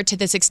was never to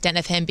this extent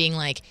of him being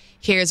like,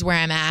 here's where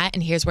I'm at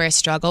and here's where I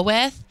struggle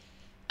with.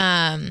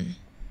 And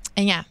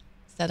yeah,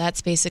 so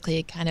that's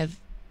basically kind of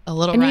a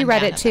little And you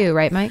read rundown it too,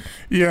 right, Mike?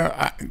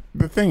 Yeah,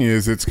 the thing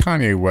is, it's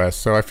Kanye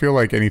West, so I feel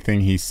like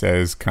anything he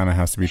says kind of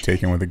has to be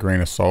taken with a grain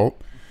of salt.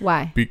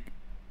 Why?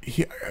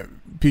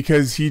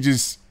 Because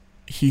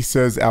he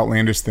says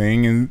outlandish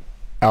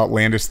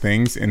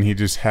things, and he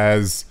just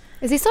has.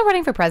 Is he still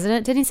running for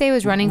president? Didn't he say he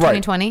was running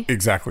 2020?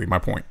 Exactly, my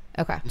point.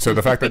 Okay. So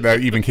the fact that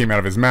even came out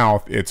of his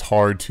mouth, it's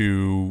hard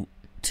to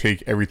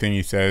take everything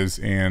he says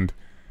and,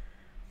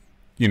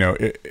 you know,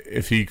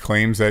 if he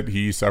claims that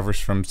he suffers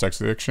from sex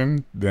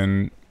addiction,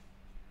 then,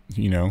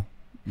 you know,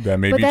 that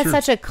may be true.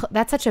 But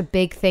that's such a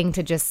big thing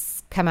to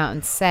just come out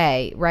and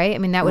say, right? I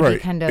mean, that would be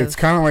kind of. It's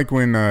kind of like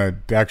when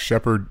Dax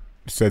Shepard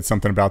said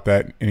something about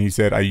that, and he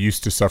said, "I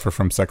used to suffer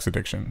from sex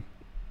addiction."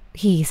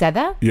 He said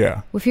that?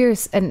 Yeah. If you're a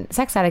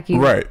sex addict,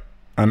 you. Right.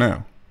 I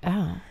know.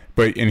 Oh.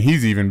 But,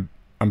 and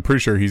I'm pretty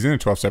sure he's in a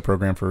 12-step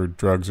program for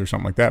drugs or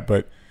something like that.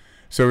 But,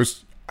 so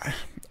it's,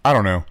 I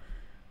don't know.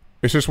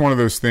 It's just one of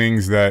those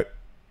things that,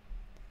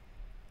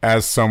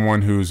 as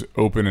someone who's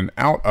open and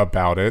out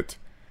about it,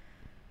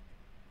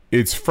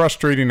 it's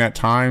frustrating at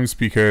times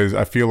because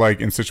I feel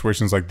like in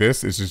situations like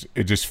this,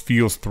 it just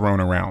feels thrown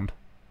around.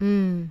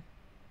 And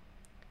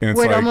it's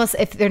Where it like, almost,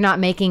 if they're not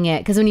making it,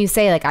 because when you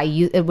say like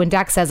when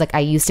Dax says like I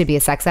used to be a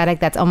sex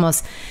addict, that's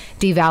almost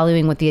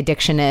devaluing what the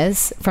addiction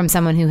is from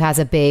someone who has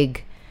a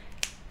big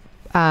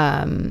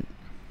platform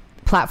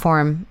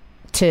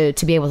to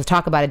be able to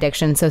talk about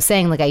addiction. So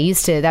saying like I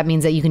used to, that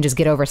means that you can just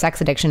get over sex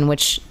addiction,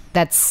 which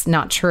that's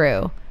not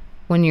true.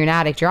 When you're an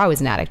addict, you're always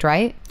an addict,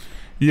 right?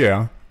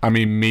 Yeah. I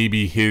mean,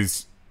 maybe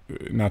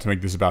not to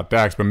make this about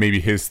Dax, but maybe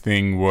his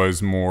thing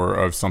was more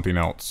of something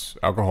else,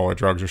 alcohol or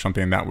drugs or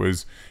something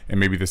and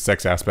maybe the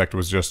sex aspect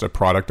was just a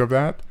product of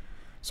that.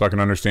 So I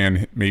can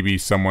understand maybe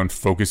someone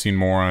focusing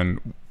more on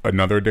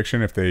another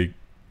addiction if they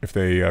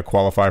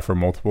qualify for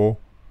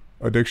multiple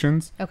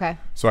addictions. Okay.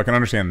 So I can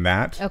understand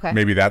that. Okay.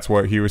 Maybe that's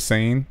what he was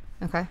saying.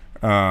 Okay.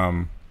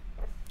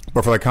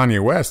 But for like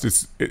Kanye West,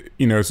 it's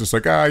just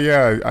like,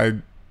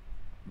 I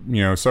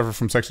suffer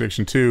from sex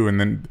addiction too. And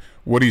then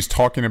what he's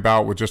talking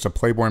about with just a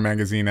Playboy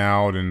magazine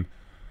out and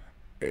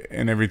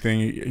everything,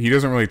 he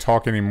doesn't really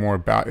talk anymore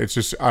about. It's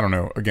just, I don't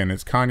know. Again,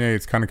 it's Kanye.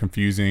 It's kind of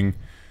confusing.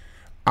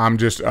 I'm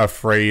just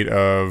afraid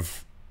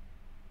of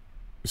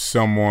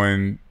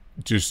someone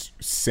just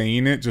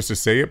saying it just to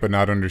say it, but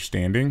not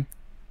understanding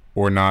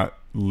or not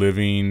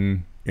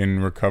living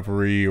in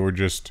recovery or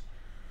just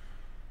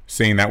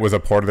saying that was a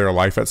part of their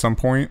life at some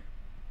point.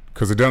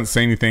 Because it doesn't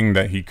say anything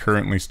that he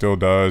currently still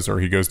does or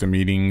he goes to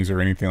meetings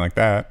or anything like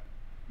that.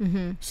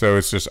 Mm-hmm. So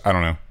it's just, I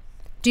don't know.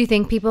 Do you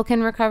think people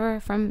can recover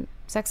from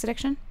sex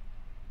addiction?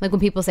 Like when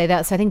people say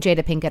that. So I think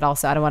Jada Pinkett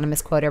also, I don't want to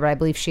misquote her, but I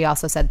believe she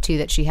also said too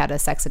that she had a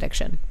sex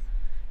addiction.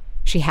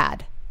 She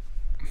had.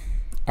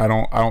 I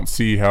don't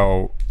see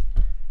how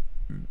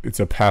it's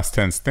a past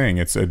tense thing.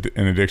 It's an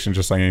addiction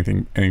just like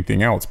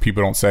anything else.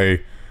 People don't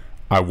say,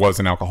 I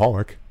was an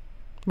alcoholic.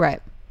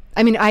 Right.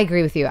 I mean, I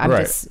agree with you. I'm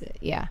right. just,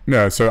 yeah.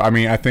 No, so I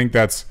mean, I think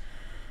that's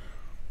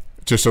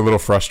just a little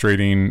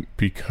frustrating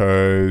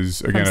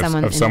because,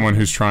 again, of someone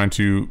who's trying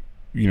to,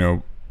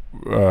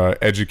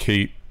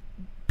 educate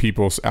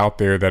people out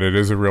there that it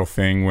is a real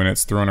thing. When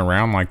it's thrown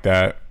around like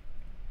that,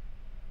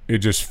 it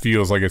just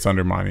feels like it's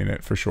undermining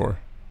it for sure.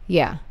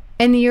 Yeah.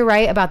 And you're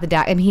right about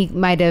and he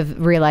might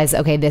have realized,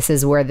 okay, this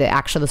is where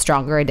the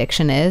stronger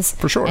addiction is.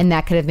 For sure. And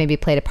that could have maybe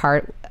played a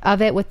part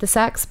of it with the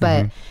sex.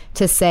 But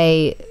to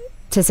say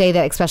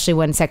that, especially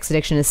when sex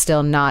addiction is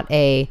still not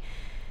a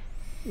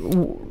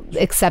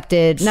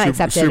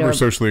super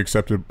socially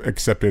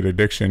accepted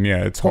addiction.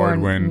 Yeah, it's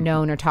hard when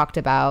known or talked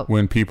about.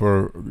 When people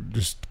are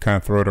just kind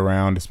of throw it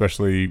around,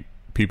 especially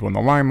people in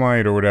the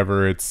limelight or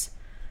whatever. It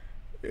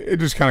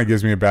just kind of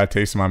gives me a bad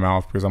taste in my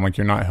mouth because I'm like,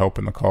 you're not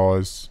helping the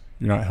cause.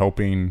 You're not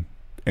helping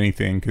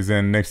anything. Because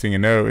then next thing you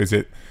know, is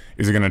it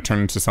going to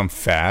turn into some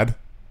fad?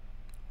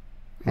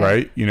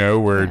 Right? You know,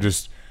 where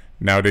just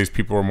nowadays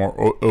people are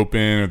more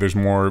open, or there's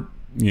more,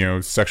 you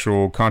know,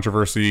 sexual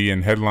controversy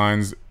and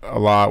headlines a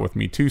lot with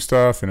Me Too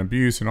stuff and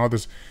abuse and all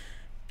this.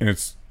 And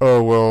it's,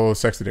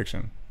 sex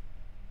addiction.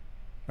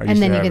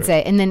 And then you can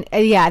say, and then,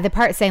 the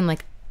part saying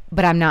like,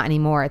 but I'm not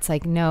anymore. It's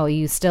like, no,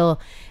 you still,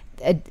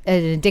 an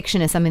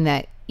addiction is something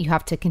that you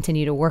have to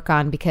continue to work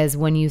on, because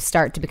when you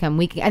start to become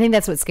weak, I think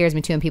that's what scares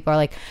me too. And people are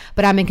like,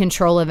 but I'm in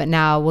control of it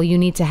now. Well, you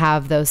need to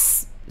have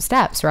those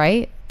steps,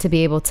 right? To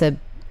be able to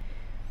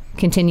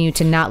continue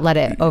to not let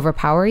it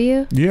overpower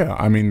you. Yeah.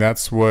 I mean,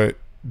 that's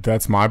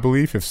my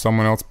belief. If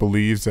someone else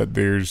believes that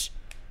there's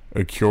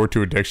a cure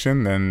to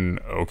addiction, then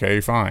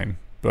okay, fine.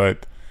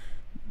 But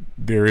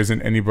there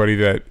isn't anybody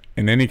that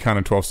in any kind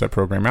of 12-step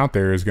program out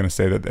there is going to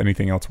say that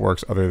anything else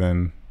works other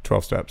than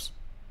 12 steps.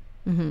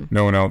 Mm-hmm.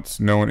 No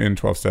one in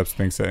 12 steps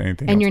thinks that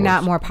anything else And you're works.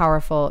 not more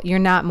powerful. You're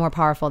not more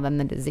powerful than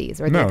the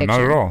disease or the addiction. No,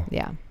 not at all.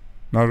 Yeah.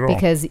 Not at all.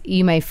 Because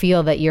you may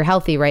feel that you're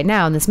healthy right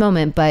now in this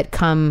moment, but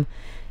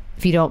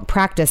if you don't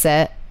practice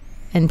it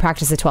and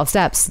practice the 12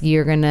 steps,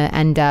 you're going to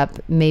end up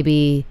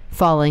maybe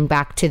falling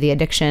back to the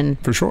addiction.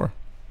 For sure.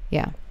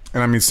 Yeah.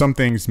 And I mean, some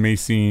things may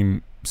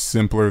seem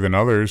simpler than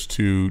others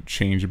to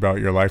change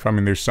about your life. I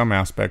mean, there's some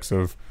aspects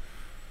of,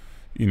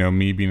 you know,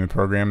 me being in the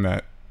program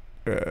that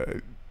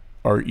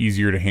are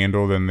easier to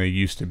handle than they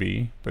used to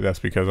be, but that's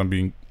because I'm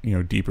being, you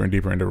know, deeper and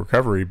deeper into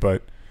recovery.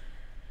 But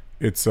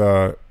it's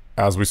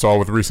as we saw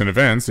with recent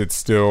events,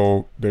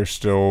 there's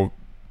still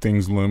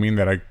things looming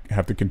that I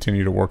have to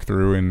continue to work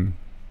through and,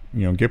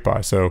 you know, get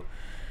by. So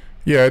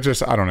yeah,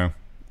 I don't know.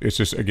 It's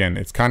just, again,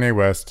 it's Kanye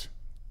West.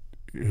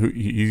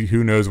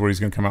 Who knows what he's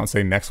going to come out and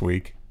say next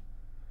week?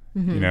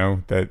 Mm-hmm. You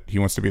know, that he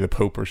wants to be the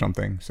Pope or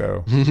something.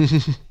 So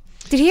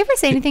did he ever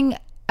say anything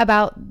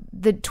about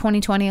the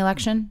 2020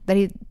 election?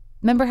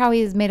 Remember how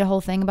he's made a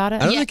whole thing about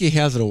it? I don't think he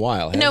has in a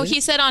while. No, he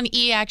said on the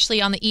E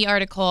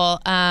article,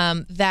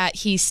 that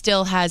he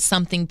still has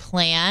something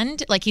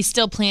planned. Like he's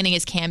still planning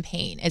his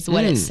campaign, is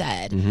what it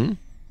said.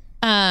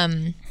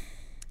 Mm-hmm.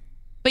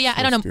 But yeah,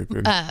 so I don't know.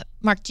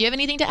 Mark, do you have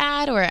anything to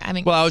add?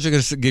 Well, I was just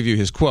going to give you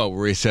his quote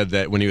where he said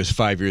that when he was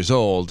 5 years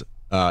old,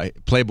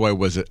 Playboy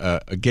was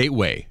a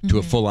gateway to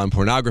a full-on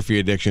pornography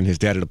addiction. His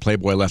dad had a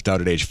Playboy left out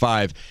at age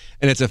 5,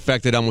 and it's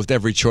affected almost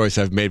every choice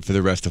I've made for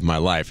the rest of my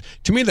life.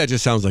 To me, that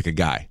just sounds like a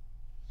guy.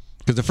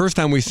 Because the first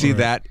time we see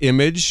that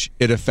image,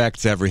 it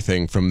affects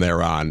everything from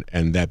there on,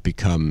 and that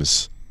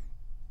becomes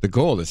the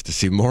goal, is to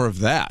see more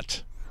of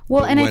that.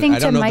 Well, and I think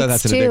to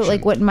Mike's too,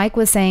 like what Mike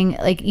was saying,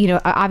 like, you know,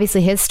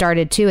 obviously his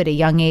started too at a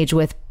young age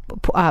with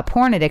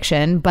porn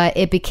addiction, but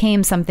it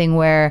became something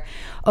where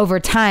over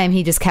time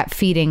he just kept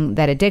feeding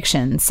that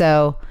addiction.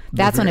 So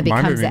that's when it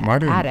becomes an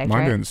addict.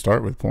 Mine didn't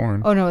start with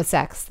porn. Oh no, it's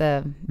sex.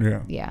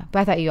 Yeah. But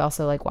I thought you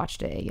also like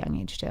watched it at a young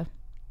age too.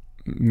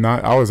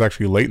 I was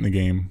actually late in the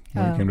game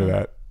when it came to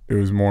that. It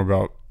was more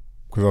about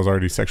because I was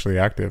already sexually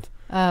active.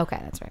 Oh, okay,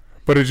 that's right.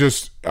 But it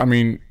just, I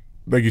mean,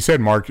 like you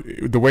said, Mark,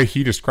 the way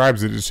he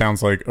describes it, it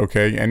sounds like,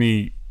 okay,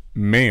 any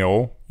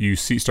male, you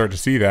start to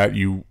see that,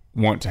 you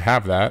want to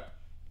have that,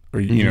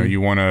 or, you know,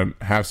 you want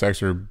to have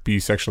sex or be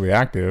sexually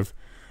active.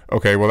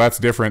 Okay, well, that's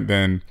different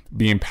than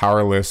being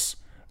powerless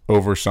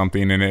over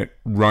something and it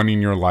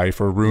running your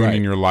life or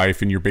ruining your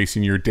life, and you're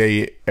basing your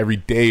every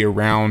day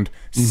around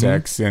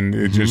sex, and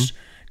it just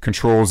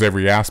controls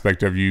every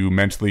aspect of you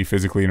mentally,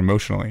 physically, and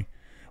emotionally,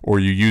 or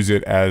you use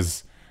it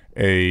as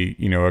a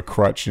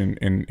crutch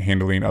in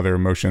handling other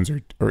emotions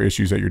or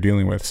issues that you're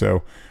dealing with.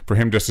 So for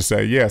him just to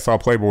say, yeah, I saw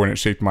Playboy and it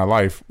shaped my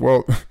life.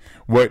 Well,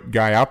 what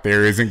guy out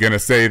there isn't going to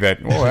say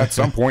that, well, at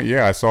some point,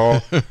 yeah, I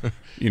saw,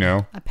 you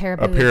know, a pair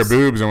of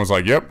boobs and was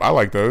like, yep, I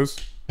like those.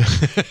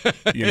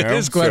 You know?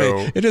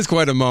 It is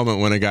quite a moment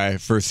when a guy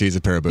first sees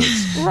a pair of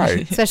boobs.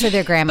 Right. Especially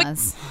their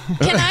grandmas.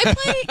 Can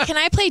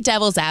I play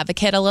devil's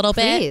advocate a little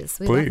bit? Please.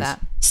 We love that.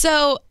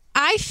 So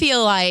I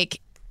feel like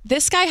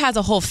this guy has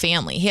a whole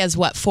family. He has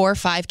 4 or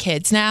 5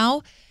 kids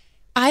now.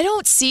 I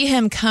don't see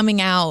him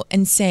coming out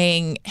and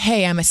saying,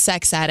 hey, I'm a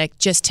sex addict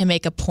just to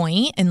make a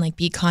point and like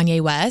be Kanye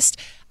West.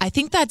 I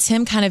think that's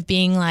him kind of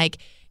being like,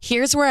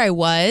 here's where I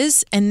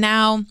was. And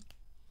now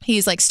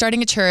he's like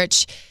starting a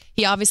church.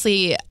 He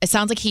obviously, it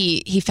sounds like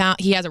he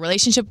has a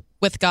relationship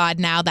with God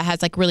now that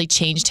has like really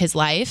changed his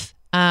life.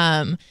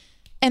 And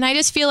I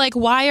just feel like,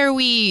 why are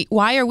we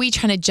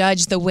trying to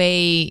judge the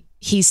way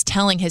he's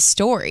telling his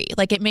story?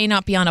 Like, it may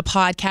not be on a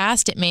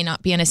podcast, it may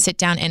not be in a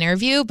sit-down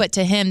interview, but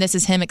to him, this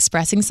is him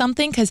expressing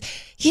something because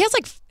he has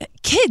like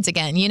kids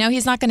again. You know,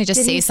 he's not going to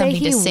just say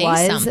something to say something. Did he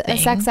say he was a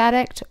sex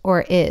addict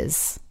or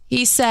is?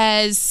 He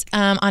says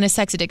on his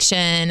sex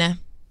addiction,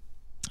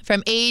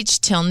 from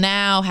age till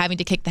now, having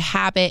to kick the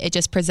habit, it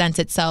just presents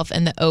itself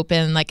in the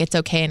open, like it's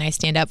okay and I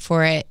stand up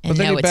for it. And but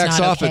then no, he backs it's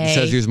not off okay. it and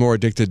says he's more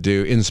addicted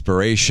to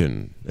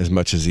inspiration as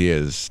much as he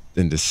is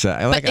into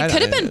sex. But it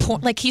could have been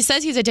porn. Like he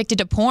says he's addicted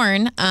to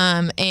porn,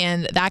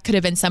 and that could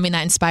have been something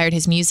that inspired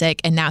his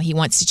music, and now he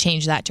wants to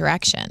change that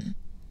direction.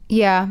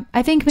 Yeah,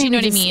 I think maybe. Do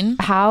you know what I mean?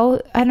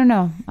 How? I don't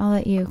know. I'll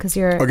let you, because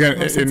you're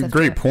again. And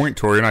great point,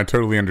 Tori, and I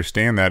totally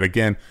understand that.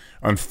 Again,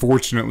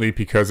 unfortunately,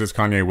 because it's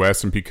Kanye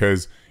West and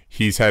because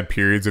he's had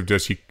periods of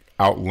just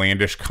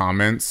outlandish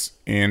comments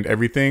and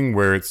everything,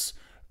 where it's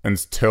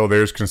until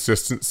there's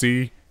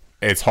consistency,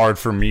 it's hard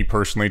for me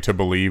personally to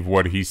believe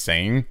what he's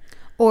saying.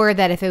 Or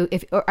that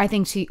or I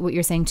think what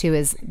you're saying too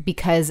is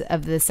because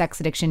of the sex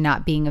addiction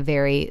not being a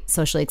very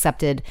socially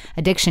accepted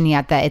addiction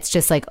yet, that it's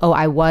just like, oh,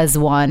 I was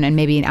one and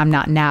maybe I'm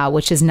not now,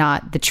 which is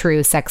not the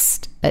true sex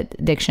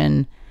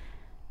addiction.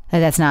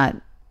 That's not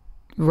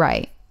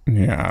right.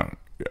 Yeah.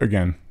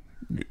 Again,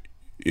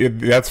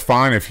 that's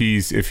fine if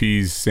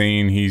he's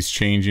saying he's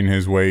changing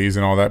his ways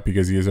and all that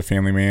because he is a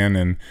family man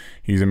and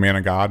he's a man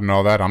of God and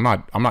all that. I'm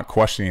not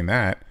questioning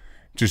that.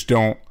 Just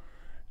don't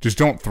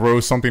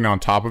throw something on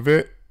top of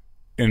it.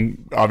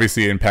 And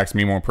obviously it impacts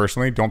me more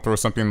personally. Don't throw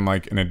something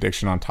like an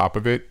addiction on top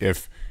of it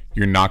if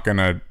you're not going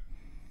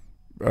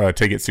to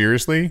take it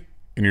seriously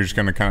and you're just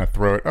going to kind of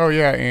throw it, oh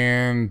yeah,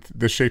 and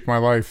this shaped my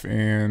life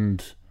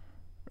and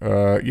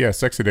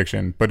sex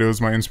addiction, but it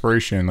was my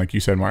inspiration. Like you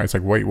said, Maya, it's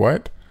like, wait,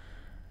 what?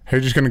 How are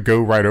you just going to go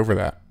right over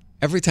that?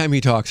 Every time he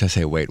talks, I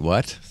say, wait,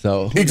 what?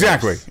 So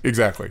Exactly.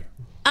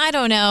 I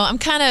don't know.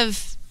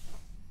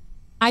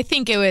 I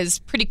think it was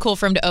pretty cool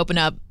for him to open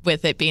up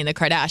with it being the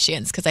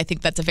Kardashians, because I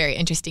think that's a very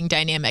interesting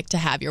dynamic to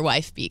have your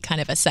wife be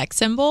kind of a sex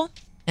symbol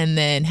and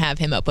then have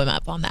him open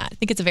up on that. I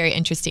think it's a very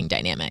interesting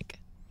dynamic.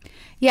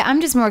 Yeah,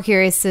 I'm just more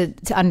curious to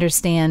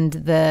understand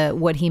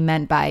what he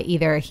meant by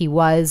either he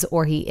was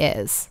or he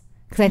is.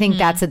 Because I think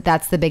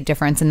that's the big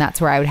difference, and that's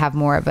where I would have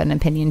more of an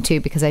opinion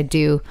too, because I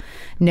do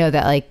know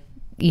that like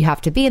you have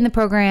to be in the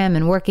program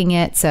and working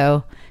it,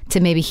 so to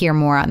maybe hear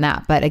more on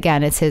that. But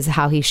again, it's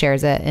how he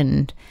shares it,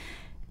 and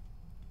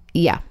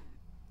yeah.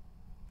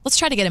 Let's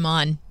try to get him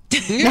on.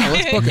 Yeah,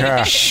 let's book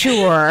it.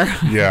 Sure.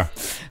 Yeah.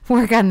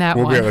 Work on that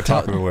We'll one. be at the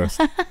top of the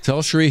list.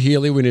 Tell Sheree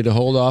Healy we need to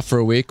hold off for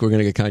a week. We're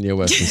going to get Kanye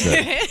West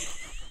instead.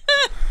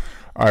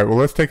 All right, well,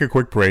 let's take a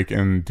quick break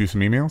and do some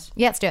emails.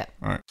 Yeah, let's do it.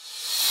 All right.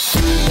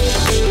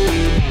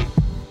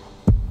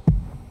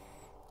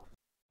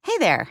 Hey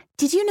there.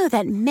 Did you know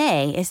that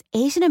May is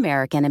Asian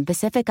American and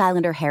Pacific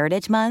Islander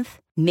Heritage Month?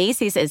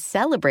 Macy's is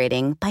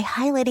celebrating by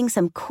highlighting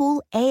some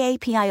cool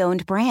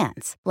AAPI-owned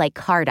brands like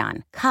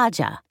Cardon,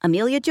 Kaja,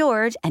 Amelia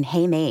George, and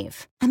Hey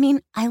Mave. I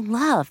mean, I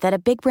love that a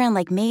big brand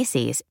like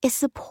Macy's is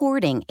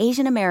supporting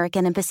Asian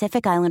American and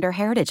Pacific Islander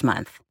Heritage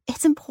Month.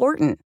 It's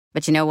important.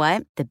 But you know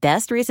what? The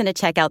best reason to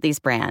check out these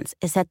brands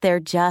is that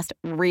they're just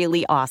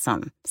really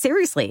awesome.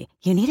 Seriously,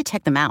 you need to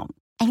check them out.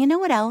 And you know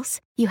what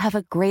else? You have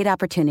a great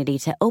opportunity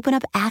to open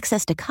up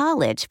access to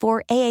college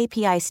for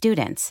AAPI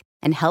students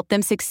and help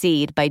them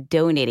succeed by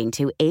donating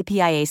to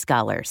APIA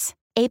Scholars.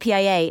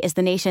 APIA is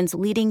the nation's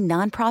leading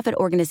nonprofit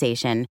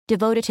organization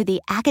devoted to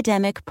the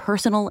academic,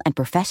 personal, and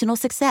professional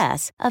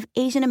success of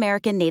Asian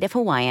American, Native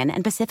Hawaiian,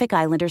 and Pacific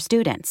Islander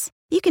students.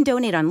 You can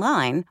donate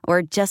online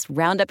or just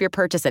round up your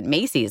purchase at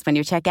Macy's when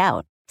you check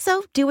out.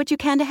 So do what you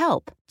can to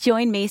help.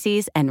 Join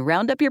Macy's and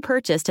round up your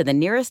purchase to the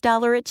nearest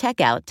dollar at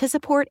checkout to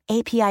support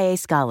APIA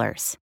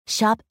Scholars.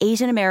 Shop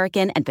Asian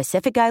American and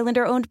Pacific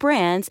Islander-owned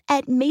brands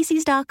at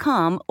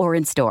Macy's.com or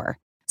in store.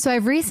 So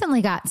I've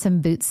recently got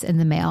some boots in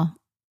the mail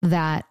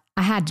that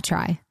I had to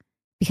try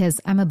because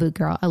I'm a boot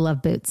girl. I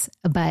love boots.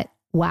 But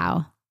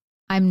wow,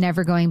 I'm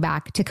never going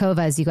back.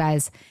 Tecovas, you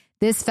guys.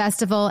 This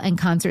festival and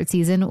concert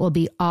season will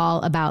be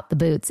all about the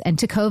boots. And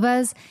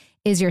Tecovas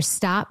is your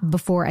stop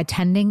before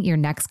attending your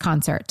next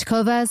concert.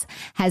 Tecovas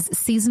has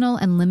seasonal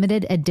and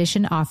limited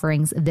edition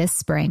offerings this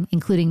spring,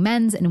 including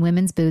men's and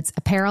women's boots,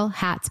 apparel,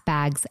 hats,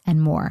 bags,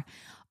 and more.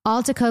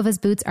 All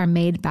Tecovas boots are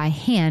made by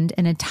hand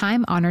in a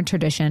time-honored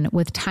tradition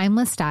with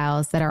timeless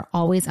styles that are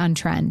always on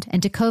trend.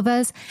 And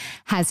Tecovas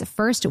has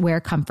first wear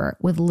comfort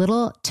with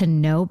little to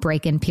no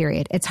break-in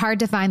period. It's hard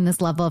to find this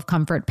level of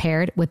comfort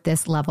paired with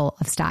this level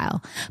of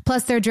style.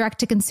 Plus, their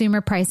direct-to-consumer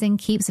pricing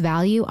keeps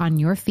value on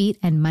your feet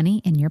and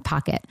money in your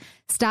pocket.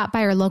 Stop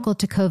by your local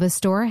Tecovas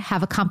store,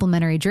 have a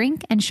complimentary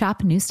drink, and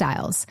shop new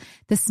styles.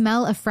 The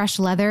smell of fresh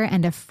leather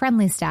and a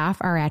friendly staff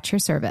are at your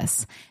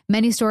service.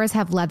 Many stores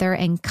have leather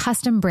and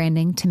custom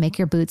branding to make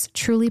your boots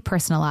truly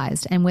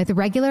personalized. And with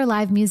regular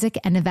live music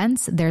and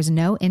events, there's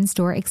no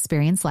in-store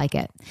experience like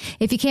it.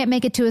 If you can't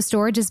make it to a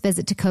store, just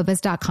visit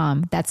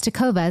Tecovas.com. That's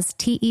Tecovas,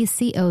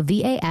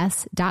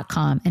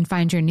 Tecovas.com, and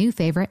find your new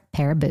favorite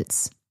pair of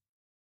boots.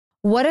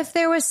 What if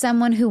there was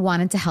someone who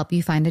wanted to help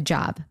you find a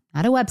job?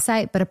 Not a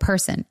website, but a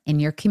person in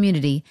your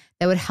community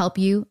that would help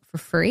you for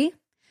free?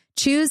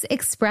 Choose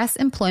Express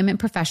Employment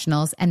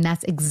Professionals, and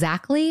that's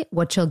exactly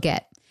what you'll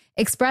get.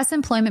 Express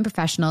Employment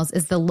Professionals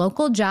is the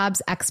local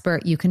jobs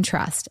expert you can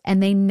trust,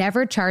 and they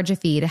never charge a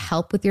fee to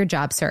help with your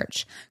job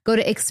search. Go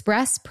to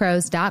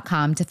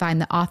expresspros.com to find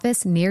the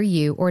office near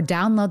you or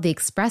download the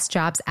Express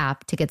Jobs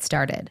app to get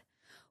started.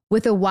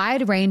 With a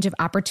wide range of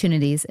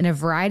opportunities in a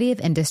variety of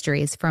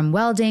industries, from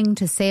welding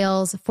to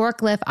sales,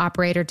 forklift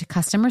operator to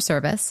customer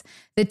service,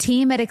 the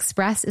team at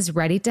Express is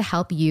ready to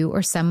help you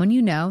or someone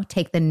you know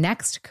take the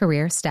next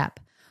career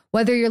step.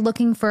 Whether you're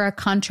looking for a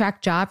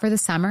contract job for the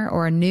summer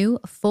or a new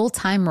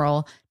full-time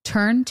role,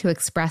 turn to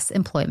Express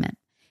Employment.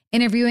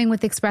 Interviewing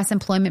with Express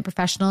Employment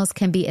Professionals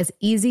can be as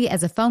easy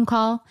as a phone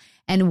call,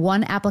 and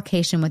one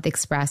application with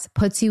Express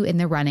puts you in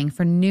the running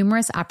for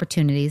numerous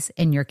opportunities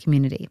in your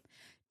community.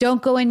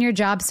 Don't go in your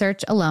job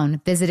search alone.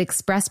 Visit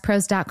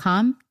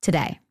expresspros.com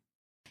today.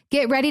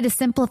 Get ready to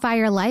simplify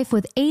your life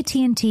with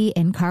AT&T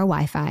in-car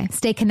Wi-Fi.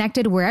 Stay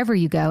connected wherever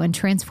you go and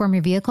transform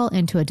your vehicle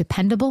into a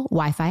dependable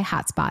Wi-Fi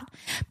hotspot.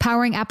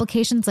 Powering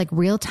applications like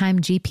real-time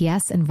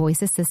GPS and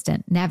voice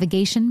assistant,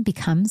 navigation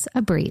becomes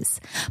a breeze.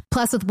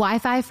 Plus, with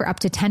Wi-Fi for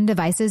up to 10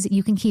 devices,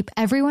 you can keep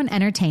everyone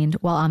entertained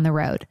while on the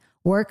road.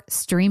 Work,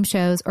 stream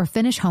shows, or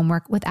finish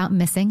homework without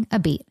missing a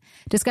beat.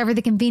 Discover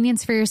the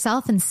convenience for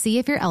yourself and see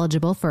if you're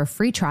eligible for a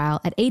free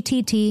trial at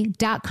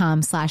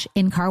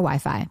att.com/in-car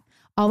Wi-Fi.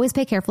 Always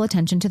pay careful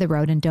attention to the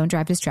road and don't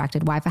drive distracted.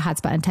 Wi-Fi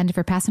hotspot intended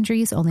for passenger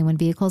use only when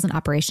vehicles in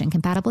operation.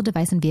 Compatible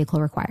device and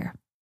vehicle require.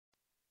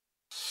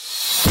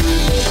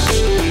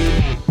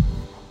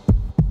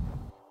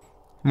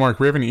 Mark,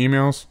 we have any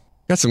emails?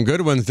 Got some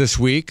good ones this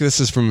week. This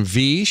is from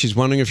V. She's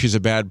wondering if she's a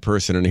bad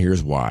person, and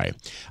here's why.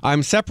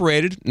 I'm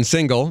separated and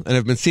single and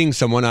have been seeing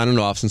someone on and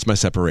off since my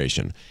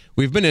separation.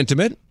 We've been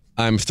intimate.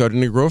 I'm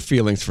starting to grow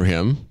feelings for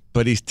him,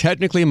 but he's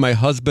technically my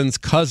husband's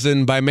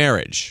cousin by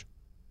marriage.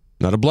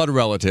 Not a blood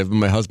relative, but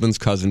my husband's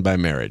cousin by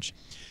marriage.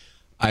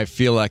 I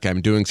feel like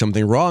I'm doing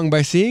something wrong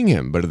by seeing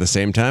him, but at the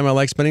same time, I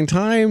like spending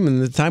time,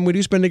 and the time we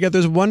do spend together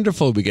is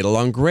wonderful. We get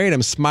along great.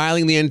 I'm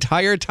smiling the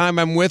entire time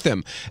I'm with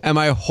him. Am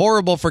I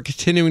horrible for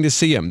continuing to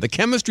see him? The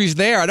chemistry's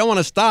there. I don't want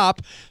to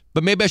stop,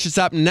 but maybe I should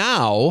stop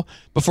now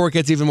before it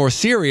gets even more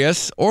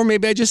serious, or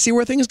maybe I just see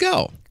where things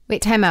go.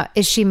 Wait, time out.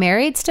 Is she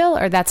married still,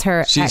 or that's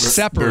her She's ex?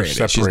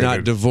 separated. She's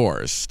not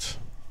divorced.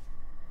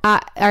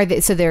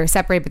 So they're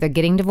separated, but they're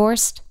getting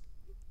divorced?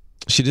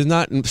 She did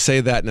not say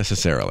that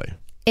necessarily.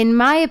 In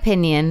my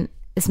opinion,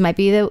 this might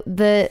be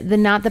the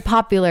not the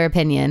popular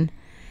opinion.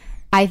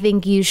 I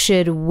think you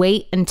should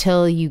wait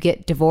until you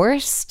get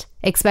divorced,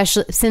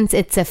 especially since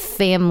it's a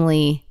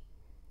family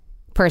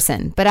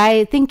person. But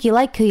I think you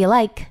like who you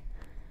like.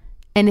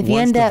 And if you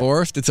end up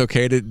divorced, it's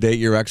okay to date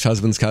your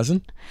ex-husband's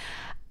cousin?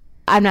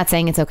 I'm not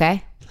saying it's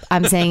okay.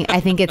 I'm saying I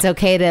think it's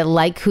okay to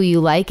like who you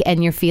like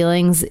and your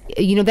feelings.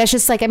 You know, that's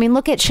just like, I mean,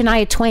 look at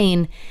Shania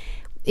Twain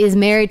is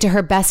married to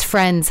her best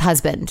friend's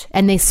husband,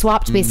 and they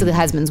swapped basically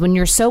husbands. When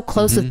you're so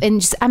close with,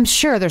 and just, I'm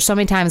sure there's so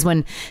many times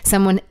when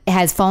someone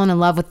has fallen in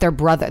love with their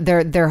brother,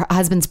 their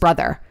husband's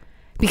brother,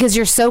 because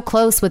you're so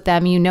close with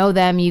them, you know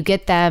them, you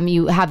get them,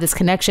 you have this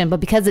connection.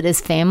 But because it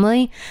is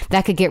family,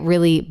 that could get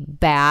really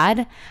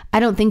bad. I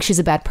don't think she's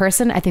a bad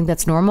person. I think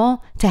that's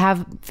normal to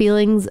have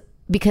feelings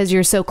because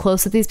you're so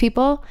close with these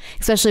people,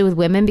 especially with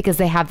women, because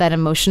they have that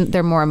emotion.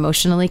 They're more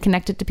emotionally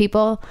connected to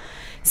people.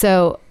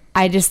 So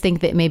I just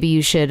think that maybe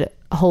you should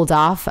hold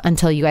off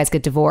until you guys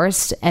get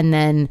divorced and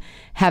then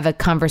have a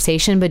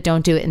conversation, but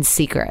don't do it in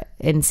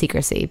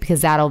secrecy,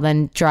 because that'll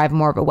then drive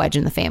more of a wedge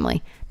in the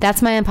family.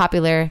 That's my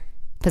unpopular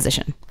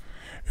position.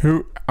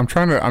 I'm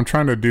trying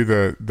to do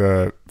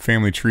the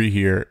family tree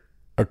here.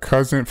 A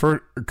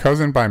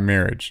cousin by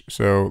marriage.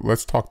 So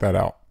let's talk that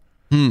out.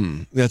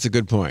 That's a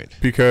good point.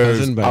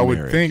 Because I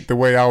would think the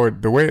way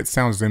it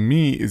sounds to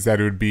me is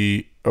that it would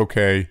be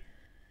okay.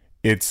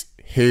 It's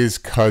his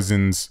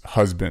cousin's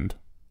husband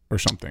or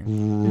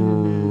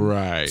something.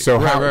 Right. So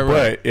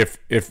but if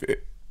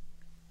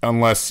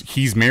unless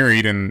he's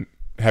married and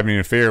having an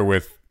affair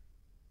with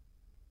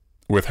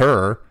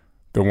her,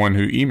 the one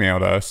who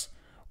emailed us,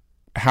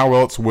 how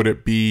else would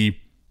it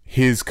be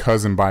his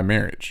cousin by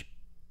marriage?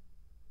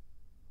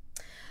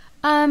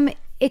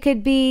 It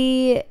could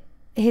be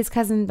his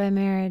cousin by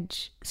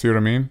marriage. See what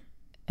I mean?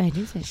 I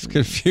do say it's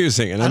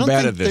confusing, and I I'm don't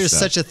bad think at this there's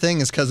stuff. such a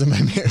thing as cousin by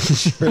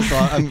marriage. First of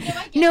all,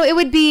 no, it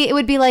would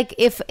be like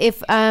if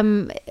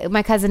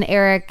my cousin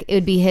Eric, it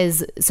would be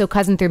his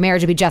cousin through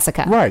marriage would be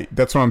Jessica. Right.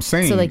 That's what I'm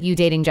saying. So like you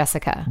dating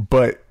Jessica.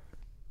 But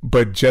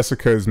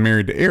Jessica is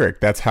married to Eric.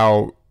 That's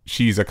how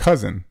she's a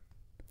cousin.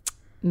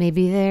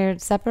 Maybe they're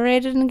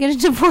separated and getting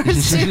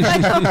divorced.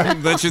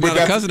 Then she's not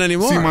a cousin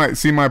anymore.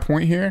 See my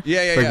point here?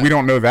 Yeah. We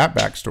don't know that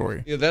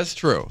backstory. Yeah, that's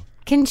true.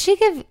 Can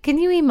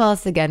you email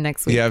us again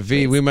next week? Yeah, V,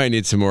 please? we might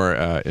need some more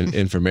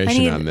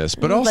information on this.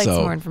 But also,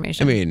 some more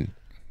information. I mean,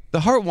 the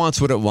heart wants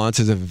what it wants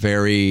is a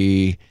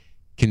very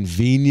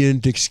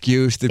convenient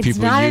excuse that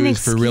people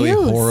use for really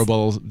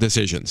horrible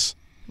decisions.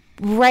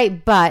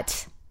 Right,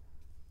 but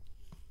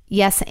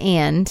yes,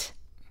 and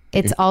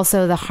it's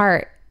also the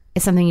heart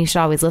is something you should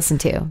always listen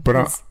to.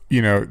 But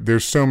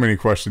there's so many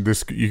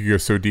questions. You could go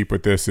so deep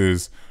with this.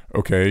 Is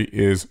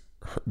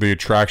the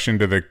attraction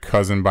to the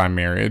cousin by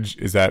marriage,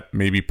 is that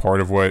maybe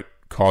part of what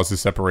caused the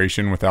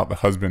separation without the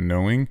husband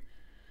knowing?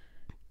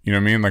 You know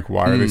what I mean? Like,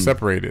 why are they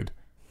separated?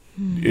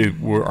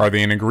 Are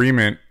they in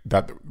agreement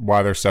that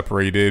why they're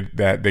separated,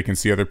 that they can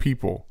see other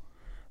people?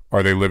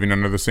 Are they living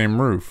under the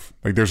same roof?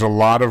 Like, there's a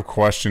lot of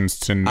questions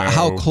to know.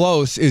 How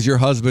close is your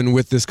husband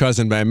with this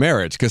cousin by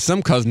marriage? Because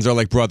some cousins are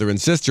like brother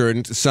and sister,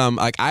 and some,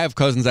 like, I have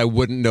cousins I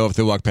wouldn't know if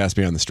they walked past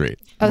me on the street.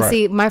 Oh, Right.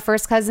 see, my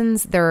first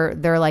cousins, they're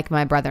like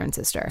my brother and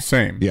sister.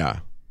 Same. Yeah.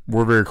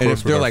 We're very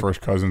close with our like-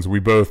 first cousins.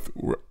 We both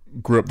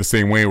grew up the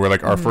same way. We're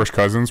like, our first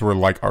cousins were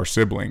like our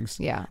siblings.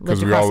 Yeah,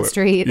 'Cause lived across the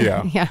street.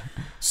 Yeah. Yeah.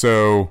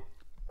 So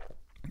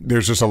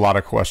there's just a lot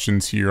of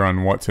questions here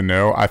on what to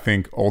know. I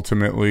think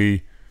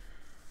ultimately,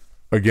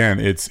 again,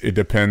 it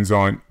depends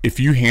on, if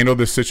you handle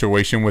this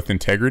situation with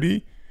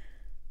integrity,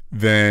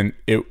 then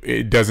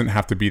it doesn't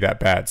have to be that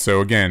bad.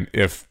 So again,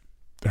 if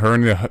her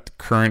and the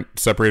current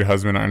separated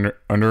husband are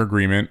under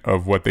agreement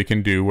of what they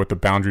can do, what the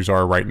boundaries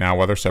are right now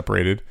while they're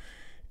separated,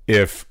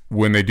 if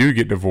when they do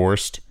get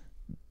divorced,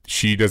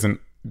 she doesn't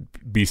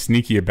be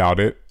sneaky about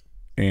it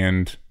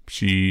and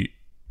she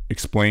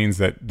explains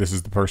that this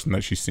is the person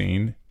that she's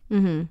seen.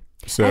 Mm-hmm.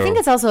 So I think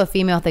it's also a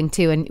female thing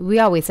too, and we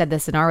always said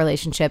this in our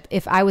relationship.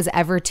 If I was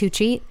ever to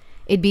cheat,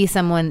 it'd be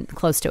someone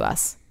close to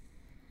us,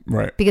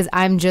 right. because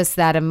I'm just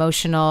that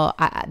emotional.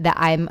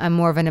 I'm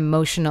more of an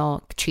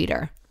emotional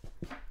cheater,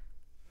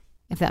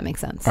 if that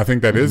makes sense. I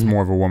think that is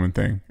more of a woman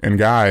thing. And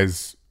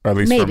guys, at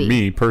least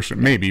Maybe. for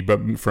me maybe,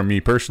 but for me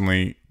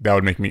personally, that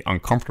would make me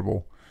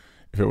uncomfortable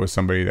if it was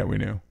somebody that we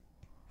knew.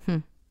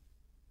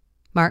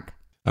 Mark?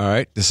 All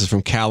right. This is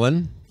from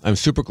Callan. I'm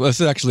super close.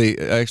 This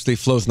actually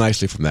flows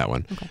nicely from that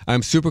one. Okay.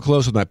 I'm super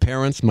close with my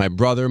parents, my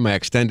brother, my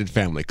extended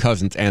family,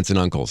 cousins, aunts, and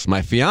uncles.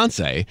 My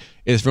fiance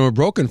is from a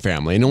broken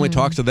family and only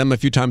talks to them a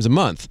few times a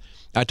month.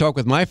 I talk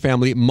with my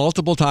family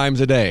multiple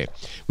times a day.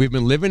 We've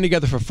been living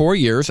together for 4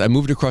 years. I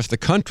moved across the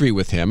country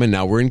with him, and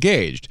now we're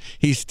engaged.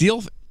 He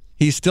still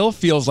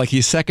feels like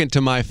he's second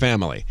to my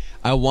family.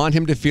 I want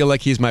him to feel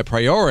like he's my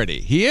priority.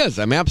 He is.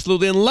 I'm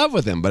absolutely in love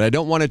with him, but I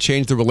don't want to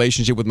change the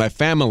relationship with my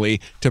family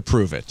to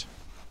prove it.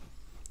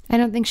 I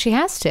don't think she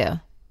has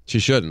to. She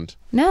shouldn't.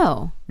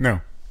 No.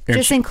 No.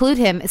 Just include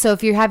him. So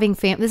if you're having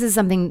this is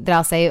something that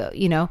I'll say,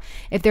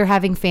 if they're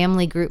having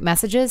family group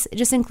messages,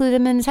 just include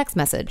him in the text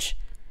message.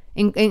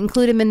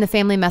 Include him in the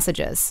family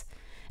messages.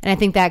 And I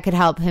think that could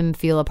help him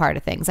feel a part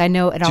of things. I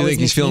know it always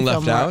makes me feel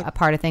more a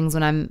part of things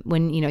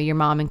when your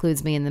mom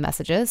includes me in the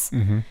messages,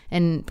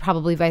 and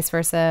probably vice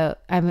versa.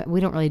 We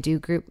don't really do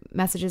group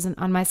messages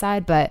on my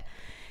side, but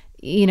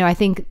I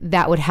think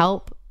that would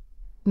help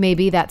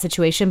maybe that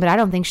situation. But I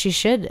don't think she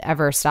should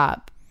ever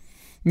stop.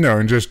 No,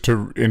 and just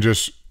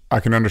I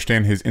can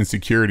understand his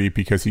insecurity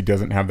because he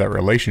doesn't have that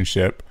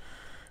relationship.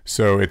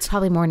 So it's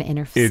probably more an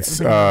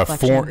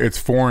it's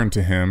foreign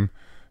to him.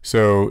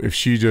 So if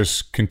she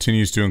just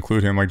continues to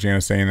include him, like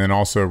Jana's saying, then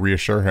also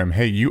reassure him,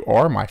 hey, you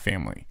are my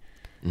family.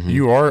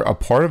 You are a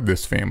part of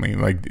this family.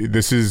 Like,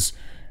 this is,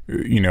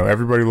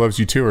 everybody loves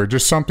you too, or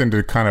just something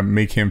to kind of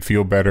make him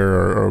feel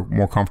better or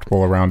more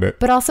comfortable around it.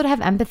 But also to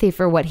have empathy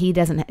for what he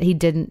doesn't and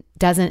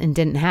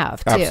didn't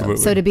have too. Absolutely.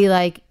 So to be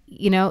like,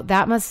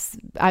 that must,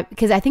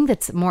 because I think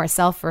that's more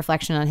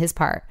self-reflection on his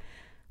part.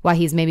 Why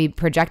he's maybe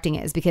projecting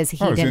it is because he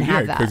didn't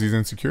have that. Because he's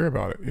insecure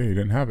about it. Yeah, he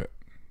didn't have it.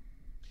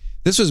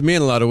 This was me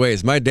in a lot of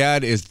ways. My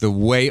dad is the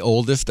way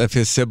oldest of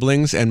his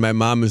siblings, and my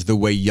mom is the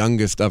way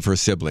youngest of her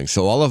siblings.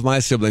 So all of my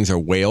siblings are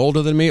way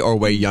older than me or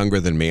way younger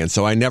than me. And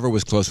so I never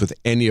was close with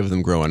any of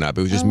them growing up.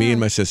 It was just me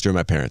and my sister and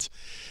my parents.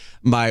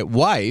 My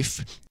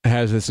wife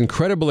has this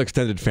incredible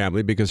extended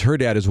family because her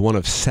dad is one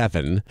of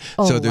 7.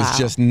 So there's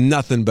just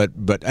nothing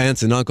but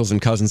aunts and uncles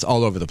and cousins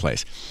all over the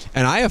place.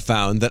 And I have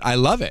found that I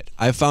love it.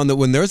 I've found that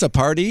when there's a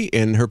party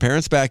in her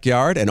parents'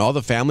 backyard and all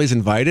the family's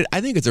invited, I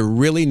think it's a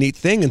really neat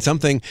thing and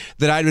something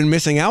that I'd been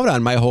missing out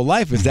on my whole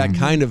life is that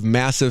kind of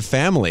massive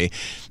family.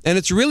 And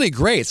it's really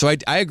great. So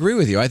I agree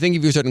with you. I think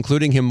if you start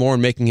including him more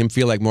and making him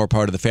feel like more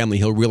part of the family,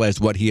 he'll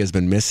realize what he has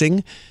been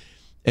missing.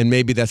 And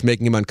maybe that's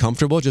making him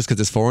uncomfortable just because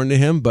it's foreign to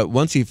him. But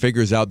once he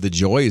figures out the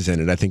joys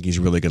in it, I think he's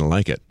really going to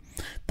like it.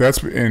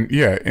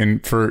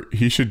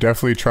 He should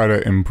definitely try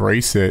to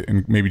embrace it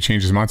and maybe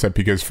change his mindset.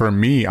 Because for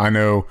me, I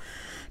know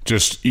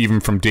just even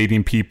from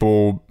dating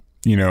people,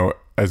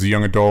 as a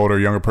young adult or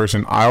younger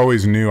person, I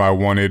always knew I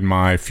wanted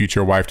my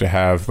future wife to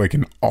have like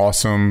an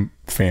awesome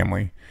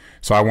family.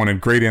 So I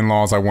wanted great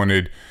in-laws.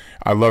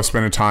 I love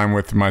spending time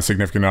with my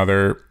significant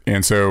other.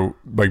 And so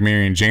like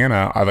marrying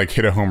Jana, I like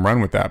hit a home run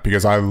with that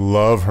because I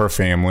love her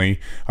family.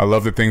 I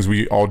love the things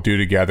we all do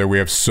together. We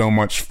have so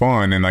much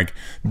fun. And like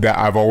that,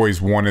 I've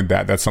always wanted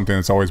that. That's something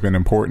that's always been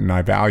important and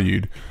I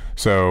valued.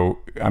 So,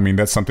 I mean,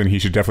 that's something he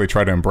should definitely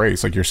try to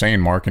embrace, like you're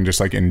saying, Mark, and just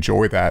like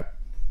enjoy that.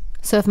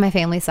 So if my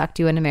family sucked,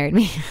 you wouldn't have married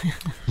me?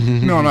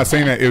 No, I'm not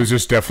saying that. It was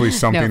just definitely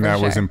something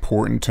that was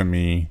important to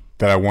me,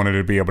 that I wanted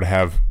to be able to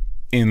have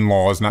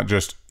in-laws, not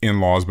just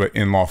in-laws, but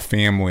in-law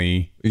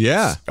family.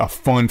 Yeah. A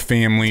fun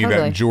family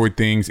that enjoyed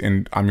things.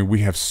 And I mean, we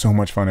have so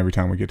much fun every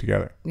time we get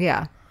together.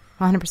 Yeah.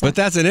 100%. But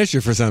that's an issue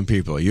for some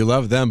people. You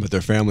love them, but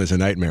their family's a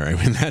nightmare. I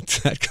mean,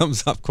 that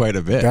comes up quite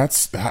a bit.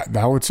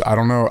 That would, I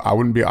don't know.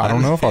 I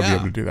don't know if I'll be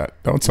able to do that.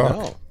 That would suck.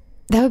 No.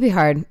 That would be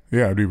hard.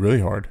 Yeah, it'd be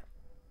really hard.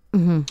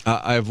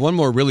 I have one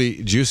more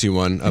really juicy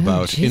one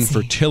about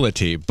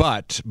infertility.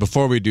 But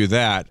before we do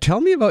that,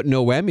 tell me about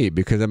Noemi,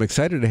 because I'm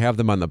excited to have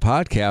them on the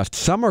podcast.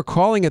 Some are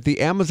calling it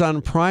the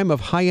Amazon Prime of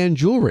high-end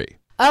jewelry.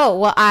 Oh,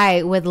 well,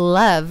 I would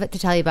love to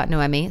tell you about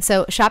Noemi.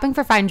 So shopping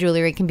for fine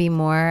jewelry can be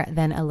more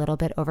than a little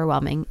bit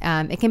overwhelming.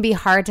 It can be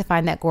hard to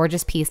find that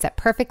gorgeous piece that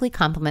perfectly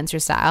complements your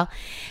style.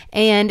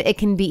 And it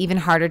can be even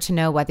harder to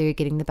know whether you're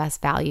getting the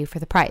best value for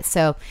the price.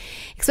 So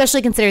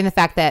especially considering the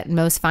fact that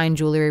most fine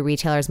jewelry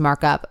retailers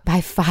mark up by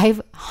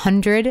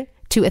 500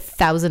 to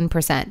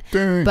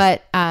 1,000%.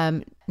 But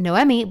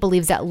Noemi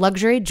believes that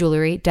luxury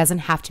jewelry doesn't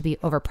have to be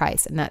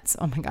overpriced. And that's,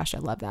 oh my gosh, I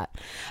love that.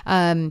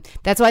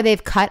 That's why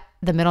they've cut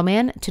the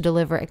middleman to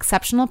deliver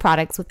exceptional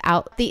products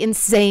without the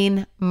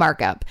insane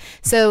markup.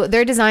 So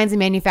their designs and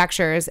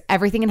manufacturers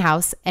everything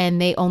in-house,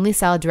 and they only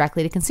sell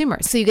directly to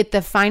consumers. So you get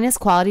the finest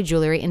quality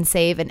jewelry and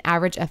save an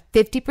average of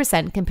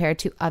 50% compared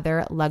to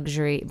other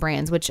luxury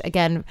brands, which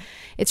again,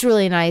 it's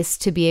really nice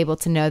to be able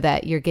to know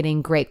that you're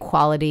getting great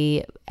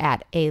quality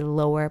at a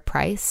lower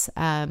price.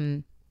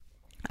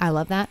 I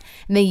love that.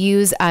 And they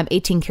use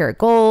 18 karat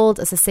gold,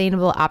 a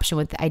sustainable option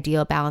with the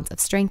ideal balance of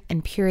strength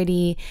and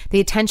purity.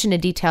 The attention to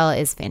detail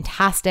is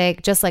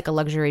fantastic, just like a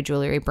luxury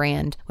jewelry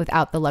brand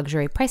without the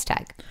luxury price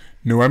tag.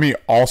 Noemi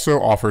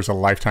also offers a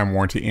lifetime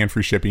warranty and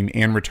free shipping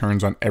and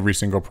returns on every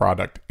single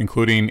product,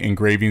 including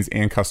engravings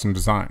and custom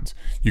designs.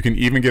 You can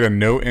even get a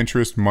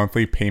no-interest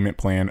monthly payment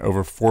plan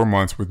over 4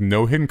 months with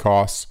no hidden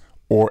costs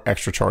or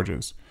extra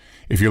charges.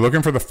 If you're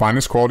looking for the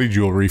finest quality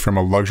jewelry from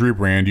a luxury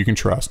brand you can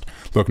trust,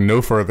 look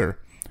no further.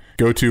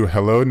 Go to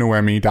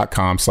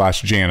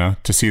hellonoemi.com/Jana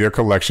to see their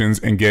collections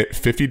and get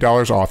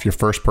 $50 off your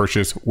first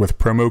purchase with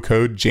promo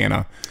code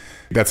Jana.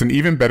 That's an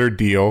even better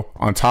deal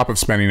on top of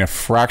spending a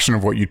fraction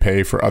of what you'd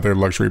pay for other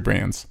luxury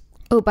brands.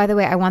 Oh, by the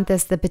way, I want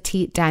the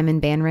petite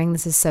diamond band ring.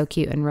 This is so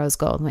cute in rose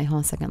gold. Wait, hold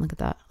on a second. Look at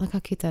that. Look how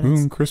cute that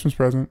is. Christmas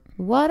present.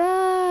 What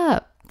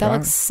up? That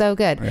looks so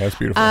good. Yeah, it's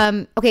beautiful.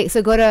 Okay,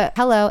 so go to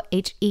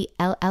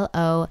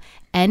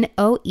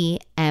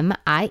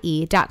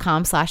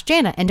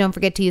HelloNoemi.com/Jana. And don't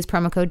forget to use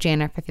promo code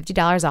Jana for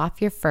 $50 off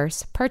your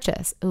first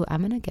purchase. Ooh, I'm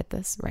going to get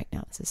this right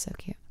now. This is so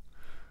cute.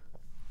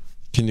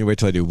 Can you wait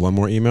till I do one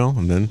more email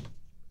and then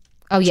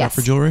shop for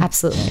jewelry?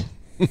 Absolutely.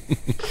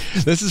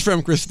 This is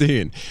from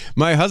Christine.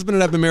 My husband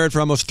and I have been married for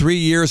almost 3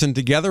 years and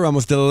together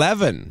almost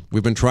 11.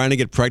 We've been trying to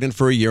get pregnant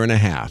for a year and a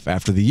half.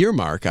 After the year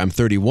mark, I'm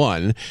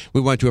 31,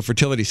 we went to a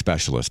fertility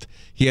specialist.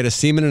 He had a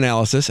semen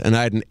analysis and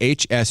I had an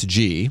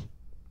HSG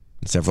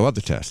and several other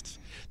tests.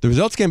 The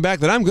results came back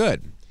that I'm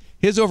good.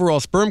 His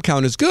overall sperm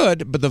count is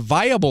good, but the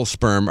viable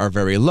sperm are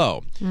very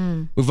low.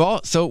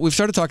 We've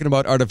started talking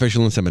about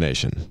artificial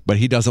insemination, but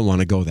he doesn't want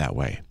to go that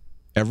way.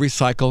 Every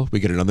cycle, we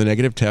get another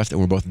negative test,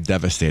 and we're both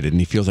devastated, and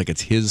he feels like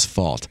it's his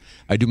fault.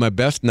 I do my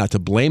best not to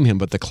blame him,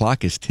 but the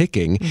clock is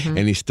ticking,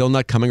 and he's still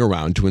not coming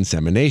around to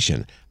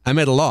insemination. I'm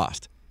at a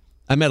loss.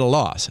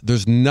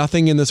 There's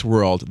nothing in this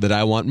world that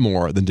I want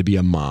more than to be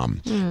a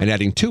mom. And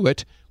adding to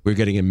it, we're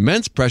getting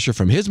immense pressure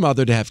from his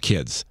mother to have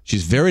kids.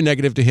 She's very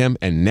negative to him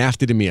and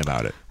nasty to me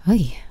about it.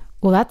 Oy.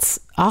 Well, that's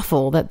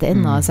awful that the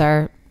in-laws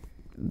are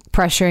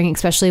pressuring,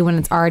 especially when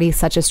it's already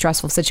such a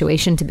stressful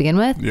situation to begin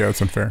with. Yeah,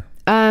 it's unfair.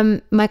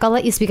 Mike, I'll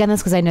let you speak on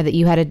this because I know that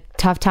you had a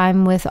tough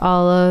time with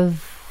all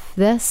of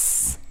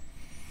this.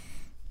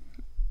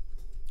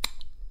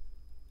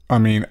 I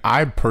mean,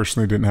 I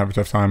personally didn't have a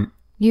tough time.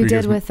 You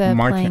did with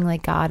playing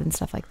like God and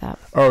stuff like that.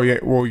 Oh, yeah.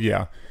 Well,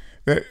 yeah.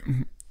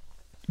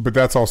 But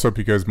that's also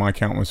because my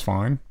count was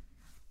fine.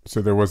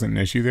 So there wasn't an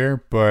issue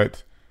there.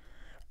 But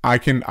I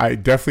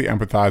definitely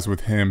empathize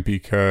with him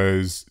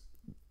because,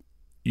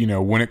 you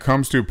know, when it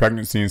comes to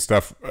pregnancy and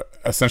stuff,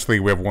 essentially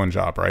we have one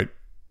job, right?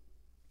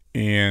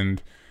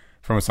 And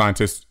from a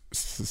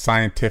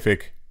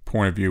scientific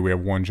point of view, we have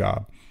one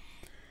job.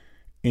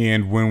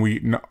 And when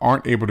we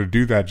aren't able to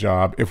do that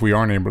job, if we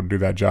aren't able to do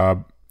that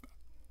job,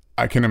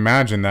 I can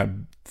imagine that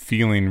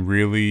feeling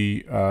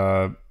really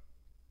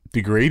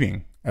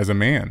degrading as a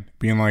man,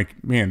 being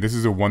like, man, this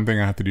is the one thing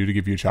I have to do to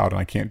give you a child and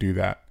I can't do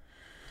that.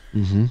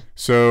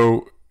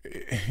 So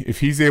if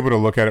he's able to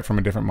look at it from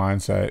a different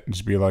mindset and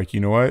just be like, you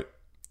know what?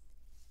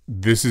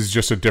 This is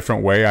just a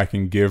different way I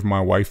can give my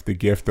wife the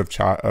gift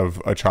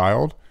of a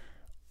child.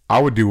 I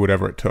would do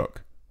whatever it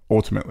took,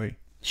 ultimately.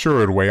 Sure,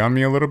 it would weigh on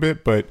me a little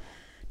bit, but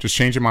just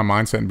changing my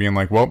mindset and being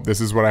like, well,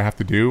 this is what I have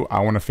to do. I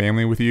want a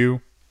family with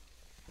you.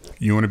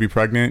 You want to be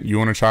pregnant. You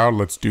want a child.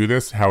 Let's do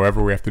this.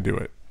 However we have to do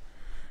it.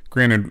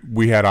 Granted,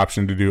 we had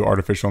option to do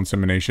artificial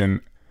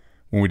insemination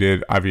when we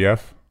did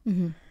IVF.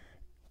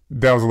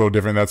 That was a little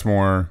different. That's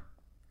more,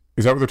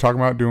 is that what they're talking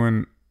about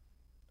doing?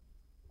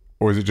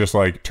 Or is it just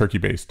like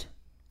turkey-based?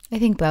 I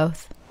think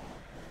both.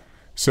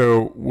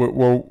 So,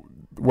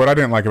 what I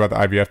didn't like about the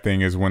IVF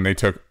thing is when they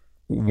took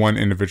one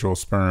individual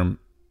sperm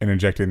and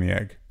injected in the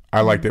egg.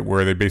 I liked it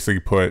where they basically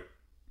put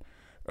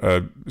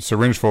a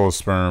syringe full of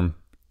sperm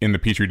in the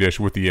Petri dish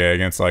with the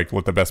egg, and it's like,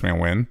 let the best man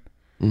win.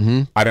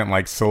 Mm-hmm. I didn't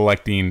like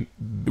selecting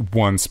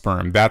one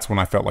sperm. That's when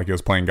I felt like it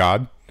was playing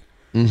God.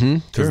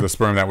 Because the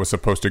sperm that was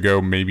supposed to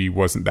go maybe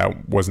wasn't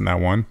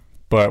that one.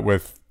 But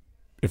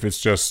if it's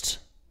just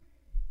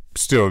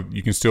still,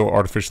 you can still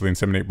artificially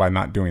inseminate by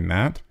not doing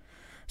that.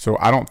 So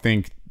I don't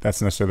think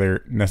that's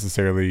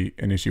necessarily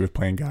an issue with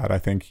playing God. I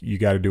think you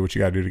got to do what you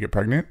got to do to get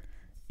pregnant.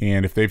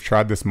 And if they've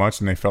tried this much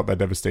and they felt that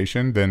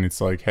devastation, then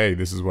it's like, hey,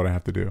 this is what I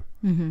have to do.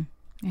 Mm-hmm.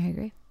 I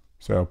agree.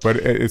 So, but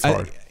it's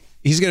hard.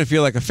 He's going to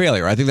feel like a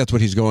failure. I think that's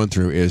what he's going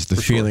through, is the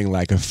feeling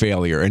like a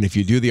failure. And if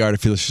you do the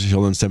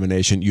artificial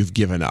insemination, you've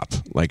given up.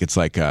 Like it's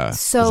like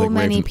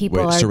many people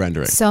are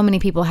surrendering. So many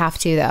people have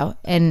to, though,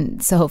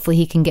 and so hopefully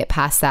he can get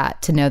past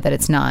that to know that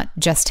it's not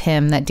just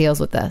him that deals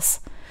with this.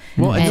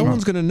 Well, and no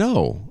one's going to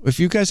know. If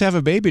you guys have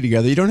a baby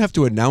together, you don't have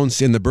to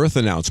announce in the birth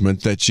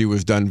announcement that she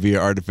was done via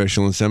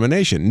artificial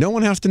insemination. No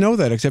one has to know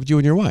that except you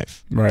and your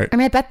wife. Right. I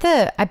mean, I bet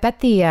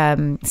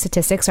the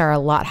statistics are a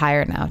lot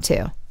higher now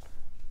too,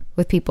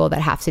 with people that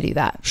have to do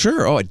that.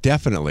 Sure. Oh,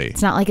 definitely.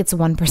 It's not like it's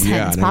 1%.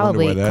 Yeah, it's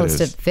probably close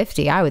to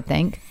 50, I would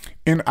think.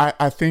 And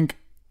I think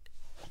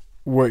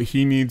what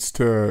he needs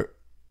to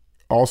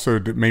also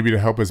maybe to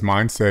help his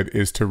mindset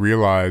is to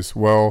realize,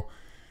 well,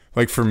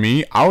 like for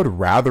me, I would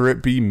rather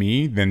it be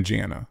me than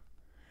Jana,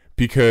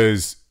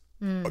 because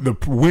the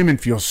women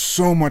feel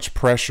so much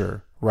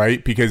pressure,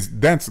 right? Because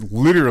that's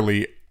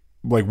literally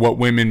like what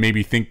women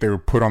maybe think they were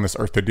put on this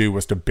earth to do,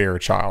 was to bear a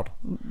child,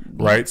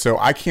 right? So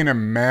I can't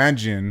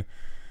imagine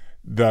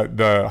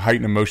the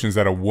heightened emotions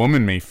that a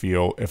woman may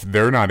feel if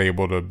they're not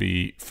able to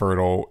be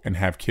fertile and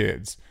have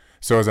kids.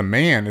 So as a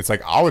man, it's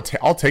like, I'll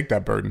take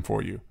that burden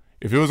for you.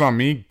 If it was on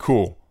me,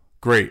 cool,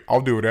 great.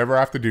 I'll do whatever I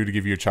have to do to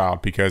give you a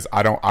child, because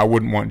I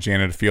wouldn't want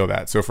Jana to feel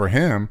that. So for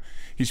him,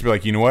 he should be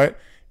like, you know what?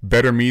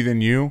 Better me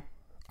than you.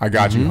 I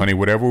got you, honey.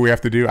 Whatever we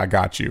have to do, I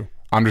got you.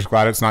 I'm just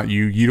glad it's not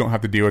you. You don't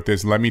have to deal with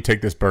this. Let me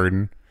take this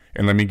burden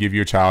and let me give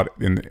you a child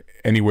in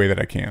any way that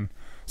I can.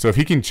 So if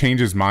he can change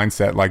his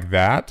mindset like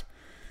that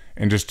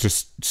and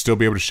just still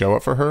be able to show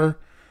up for her,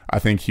 I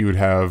think he would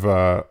have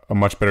a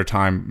much better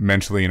time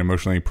mentally and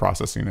emotionally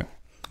processing it.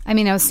 I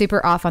mean, I was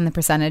super off on the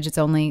percentage. It's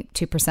only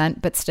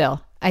 2%, but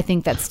still, I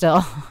think that's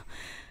still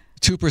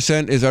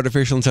 2% is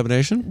artificial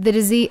insemination?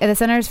 The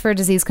Centers for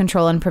Disease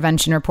Control and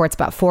Prevention reports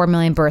about 4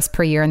 million births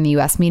per year in the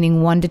U.S.,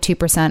 meaning 1 to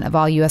 2% of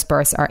all U.S.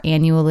 births are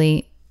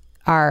via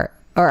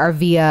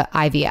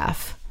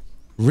IVF.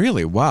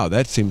 Really? Wow,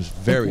 that seems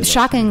very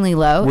shockingly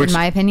low, in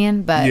my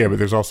opinion. But yeah, but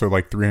there's also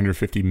like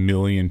 350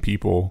 million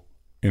people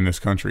in this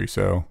country,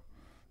 so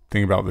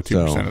think about the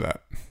 2% of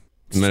that.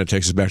 And then it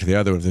takes us back to the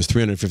other one. If there's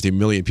 350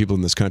 million people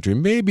in this country,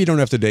 maybe you don't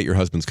have to date your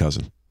husband's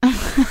cousin.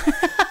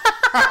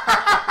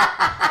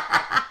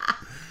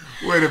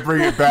 Way to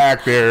bring it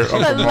back there.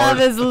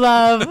 Love is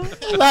love.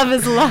 Love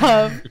is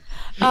love.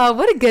 Oh,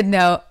 what a good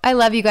note. I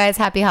love you guys.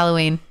 Happy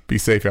Halloween. Be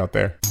safe out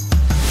there.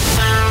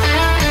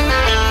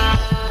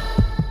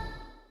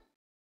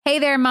 Hey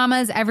there,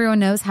 mamas. Everyone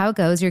knows how it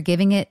goes. You're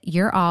giving it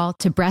your all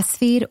to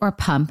breastfeed or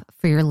pump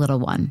for your little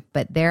one.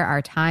 But there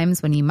are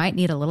times when you might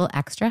need a little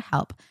extra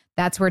help.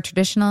 That's where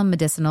Traditional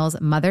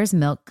Medicinals Mother's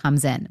Milk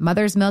comes in.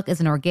 Mother's Milk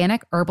is an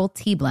organic herbal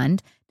tea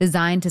blend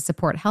designed to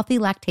support healthy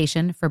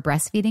lactation for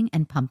breastfeeding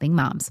and pumping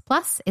moms.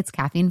 Plus, it's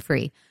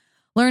caffeine-free.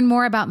 Learn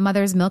more about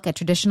Mother's Milk at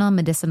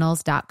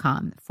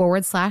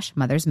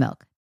traditionalmedicinals.com/Mother's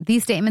Milk.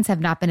 These statements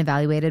have not been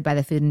evaluated by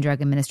the Food and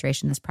Drug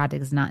Administration. This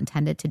product is not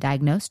intended to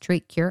diagnose,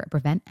 treat, cure, or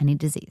prevent any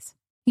disease.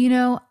 You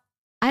know,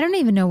 I don't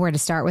even know where to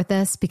start with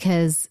this,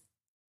 because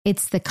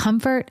it's the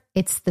comfort,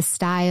 it's the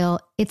style,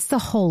 it's the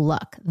whole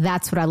look.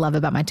 That's what I love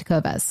about my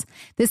Tecovas.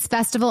 This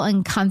festival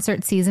and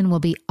concert season will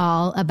be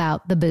all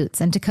about the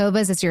boots, and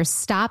Tecovas is your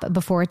stop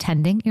before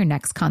attending your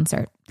next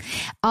concert.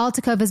 All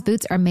Tecovas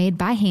boots are made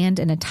by hand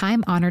in a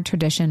time-honored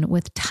tradition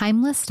with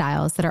timeless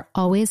styles that are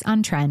always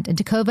on trend. And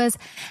Tecovas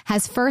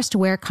has first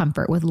wear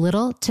comfort with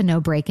little to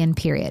no break-in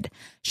period.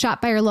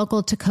 Shop by your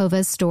local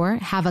Tecovas store,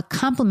 have a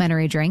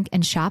complimentary drink,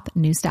 and shop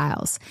new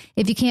styles.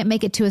 If you can't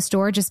make it to a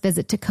store, just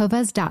visit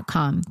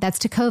tecovas.com. That's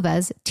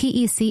Tecovas,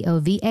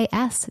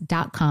 TECOVAS.com,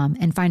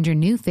 and find your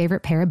new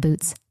favorite pair of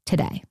boots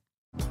today.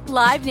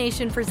 Live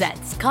Nation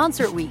presents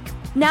Concert Week.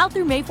 Now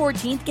through May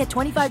 14th, get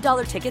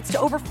 $25 tickets to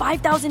over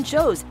 5,000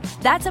 shows.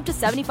 That's up to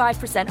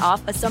 75%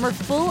 off a summer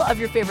full of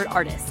your favorite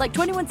artists like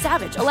 21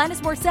 Savage,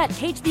 Alanis Morissette,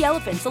 Cage the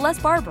Elephant,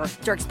 Celeste Barber,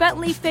 Dierks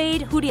Bentley,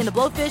 Fade, Hootie and the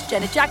Blowfish,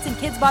 Janet Jackson,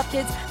 Kidz Bop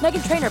Kids,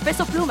 Meghan Trainor,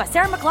 Peso Pluma,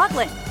 Sarah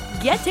McLachlan.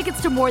 Get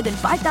tickets to more than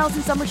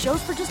 5,000 summer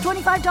shows for just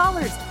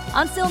 $25.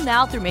 Until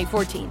now through May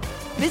 14th.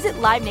 Visit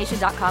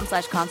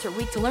LiveNation.com/Concert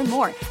Week to learn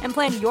more and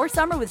plan your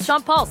summer with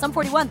Sean Paul, Sum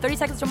 41, 30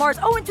 Seconds to Mars,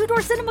 and Two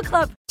Door Cinema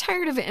Club.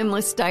 Tired of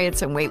endless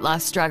diets and weight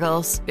loss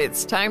struggles?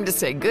 It's time to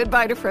say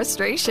goodbye to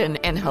frustration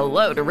and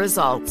hello to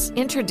results.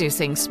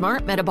 Introducing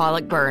Smart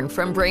Metabolic Burn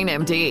from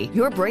BrainMD,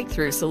 your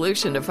breakthrough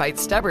solution to fight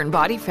stubborn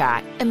body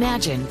fat.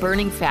 Imagine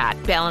burning fat,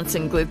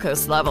 balancing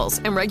glucose levels,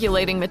 and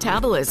regulating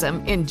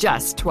metabolism in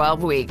just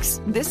 12 weeks.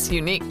 This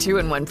unique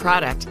 2-in-1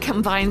 product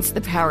combines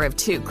the power of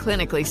 2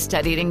 clinically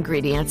studied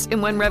ingredients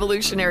in one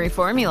revolutionary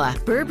formula.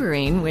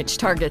 Berberine, which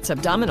targets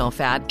abdominal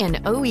fat,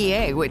 and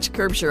OEA, which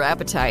curbs your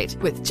appetite.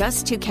 With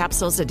just 2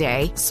 capsules a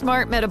day,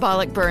 Smart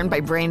Metabolic Burn by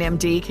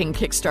BrainMD can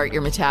kickstart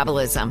your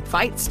metabolism,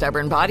 fight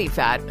stubborn body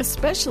fat,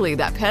 especially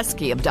that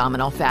pesky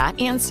abdominal fat,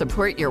 and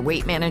support your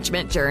weight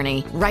management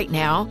journey. Right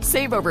now,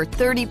 save over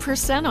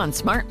 30% on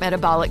Smart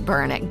Metabolic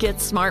Burn at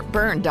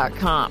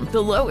GetSmartBurn.com.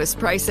 The lowest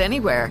price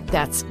anywhere.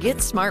 That's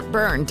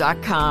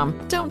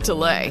GetSmartBurn.com. Don't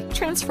delay.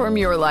 Transform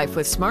your life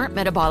with Smart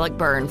Metabolic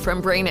Burn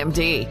from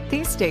BrainMD.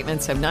 These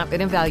statements have not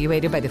been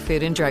evaluated by the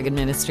Food and Drug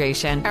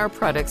Administration. Our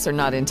products are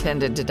not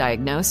intended to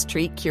diagnose,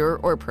 treat, cure,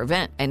 or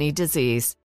prevent any disease.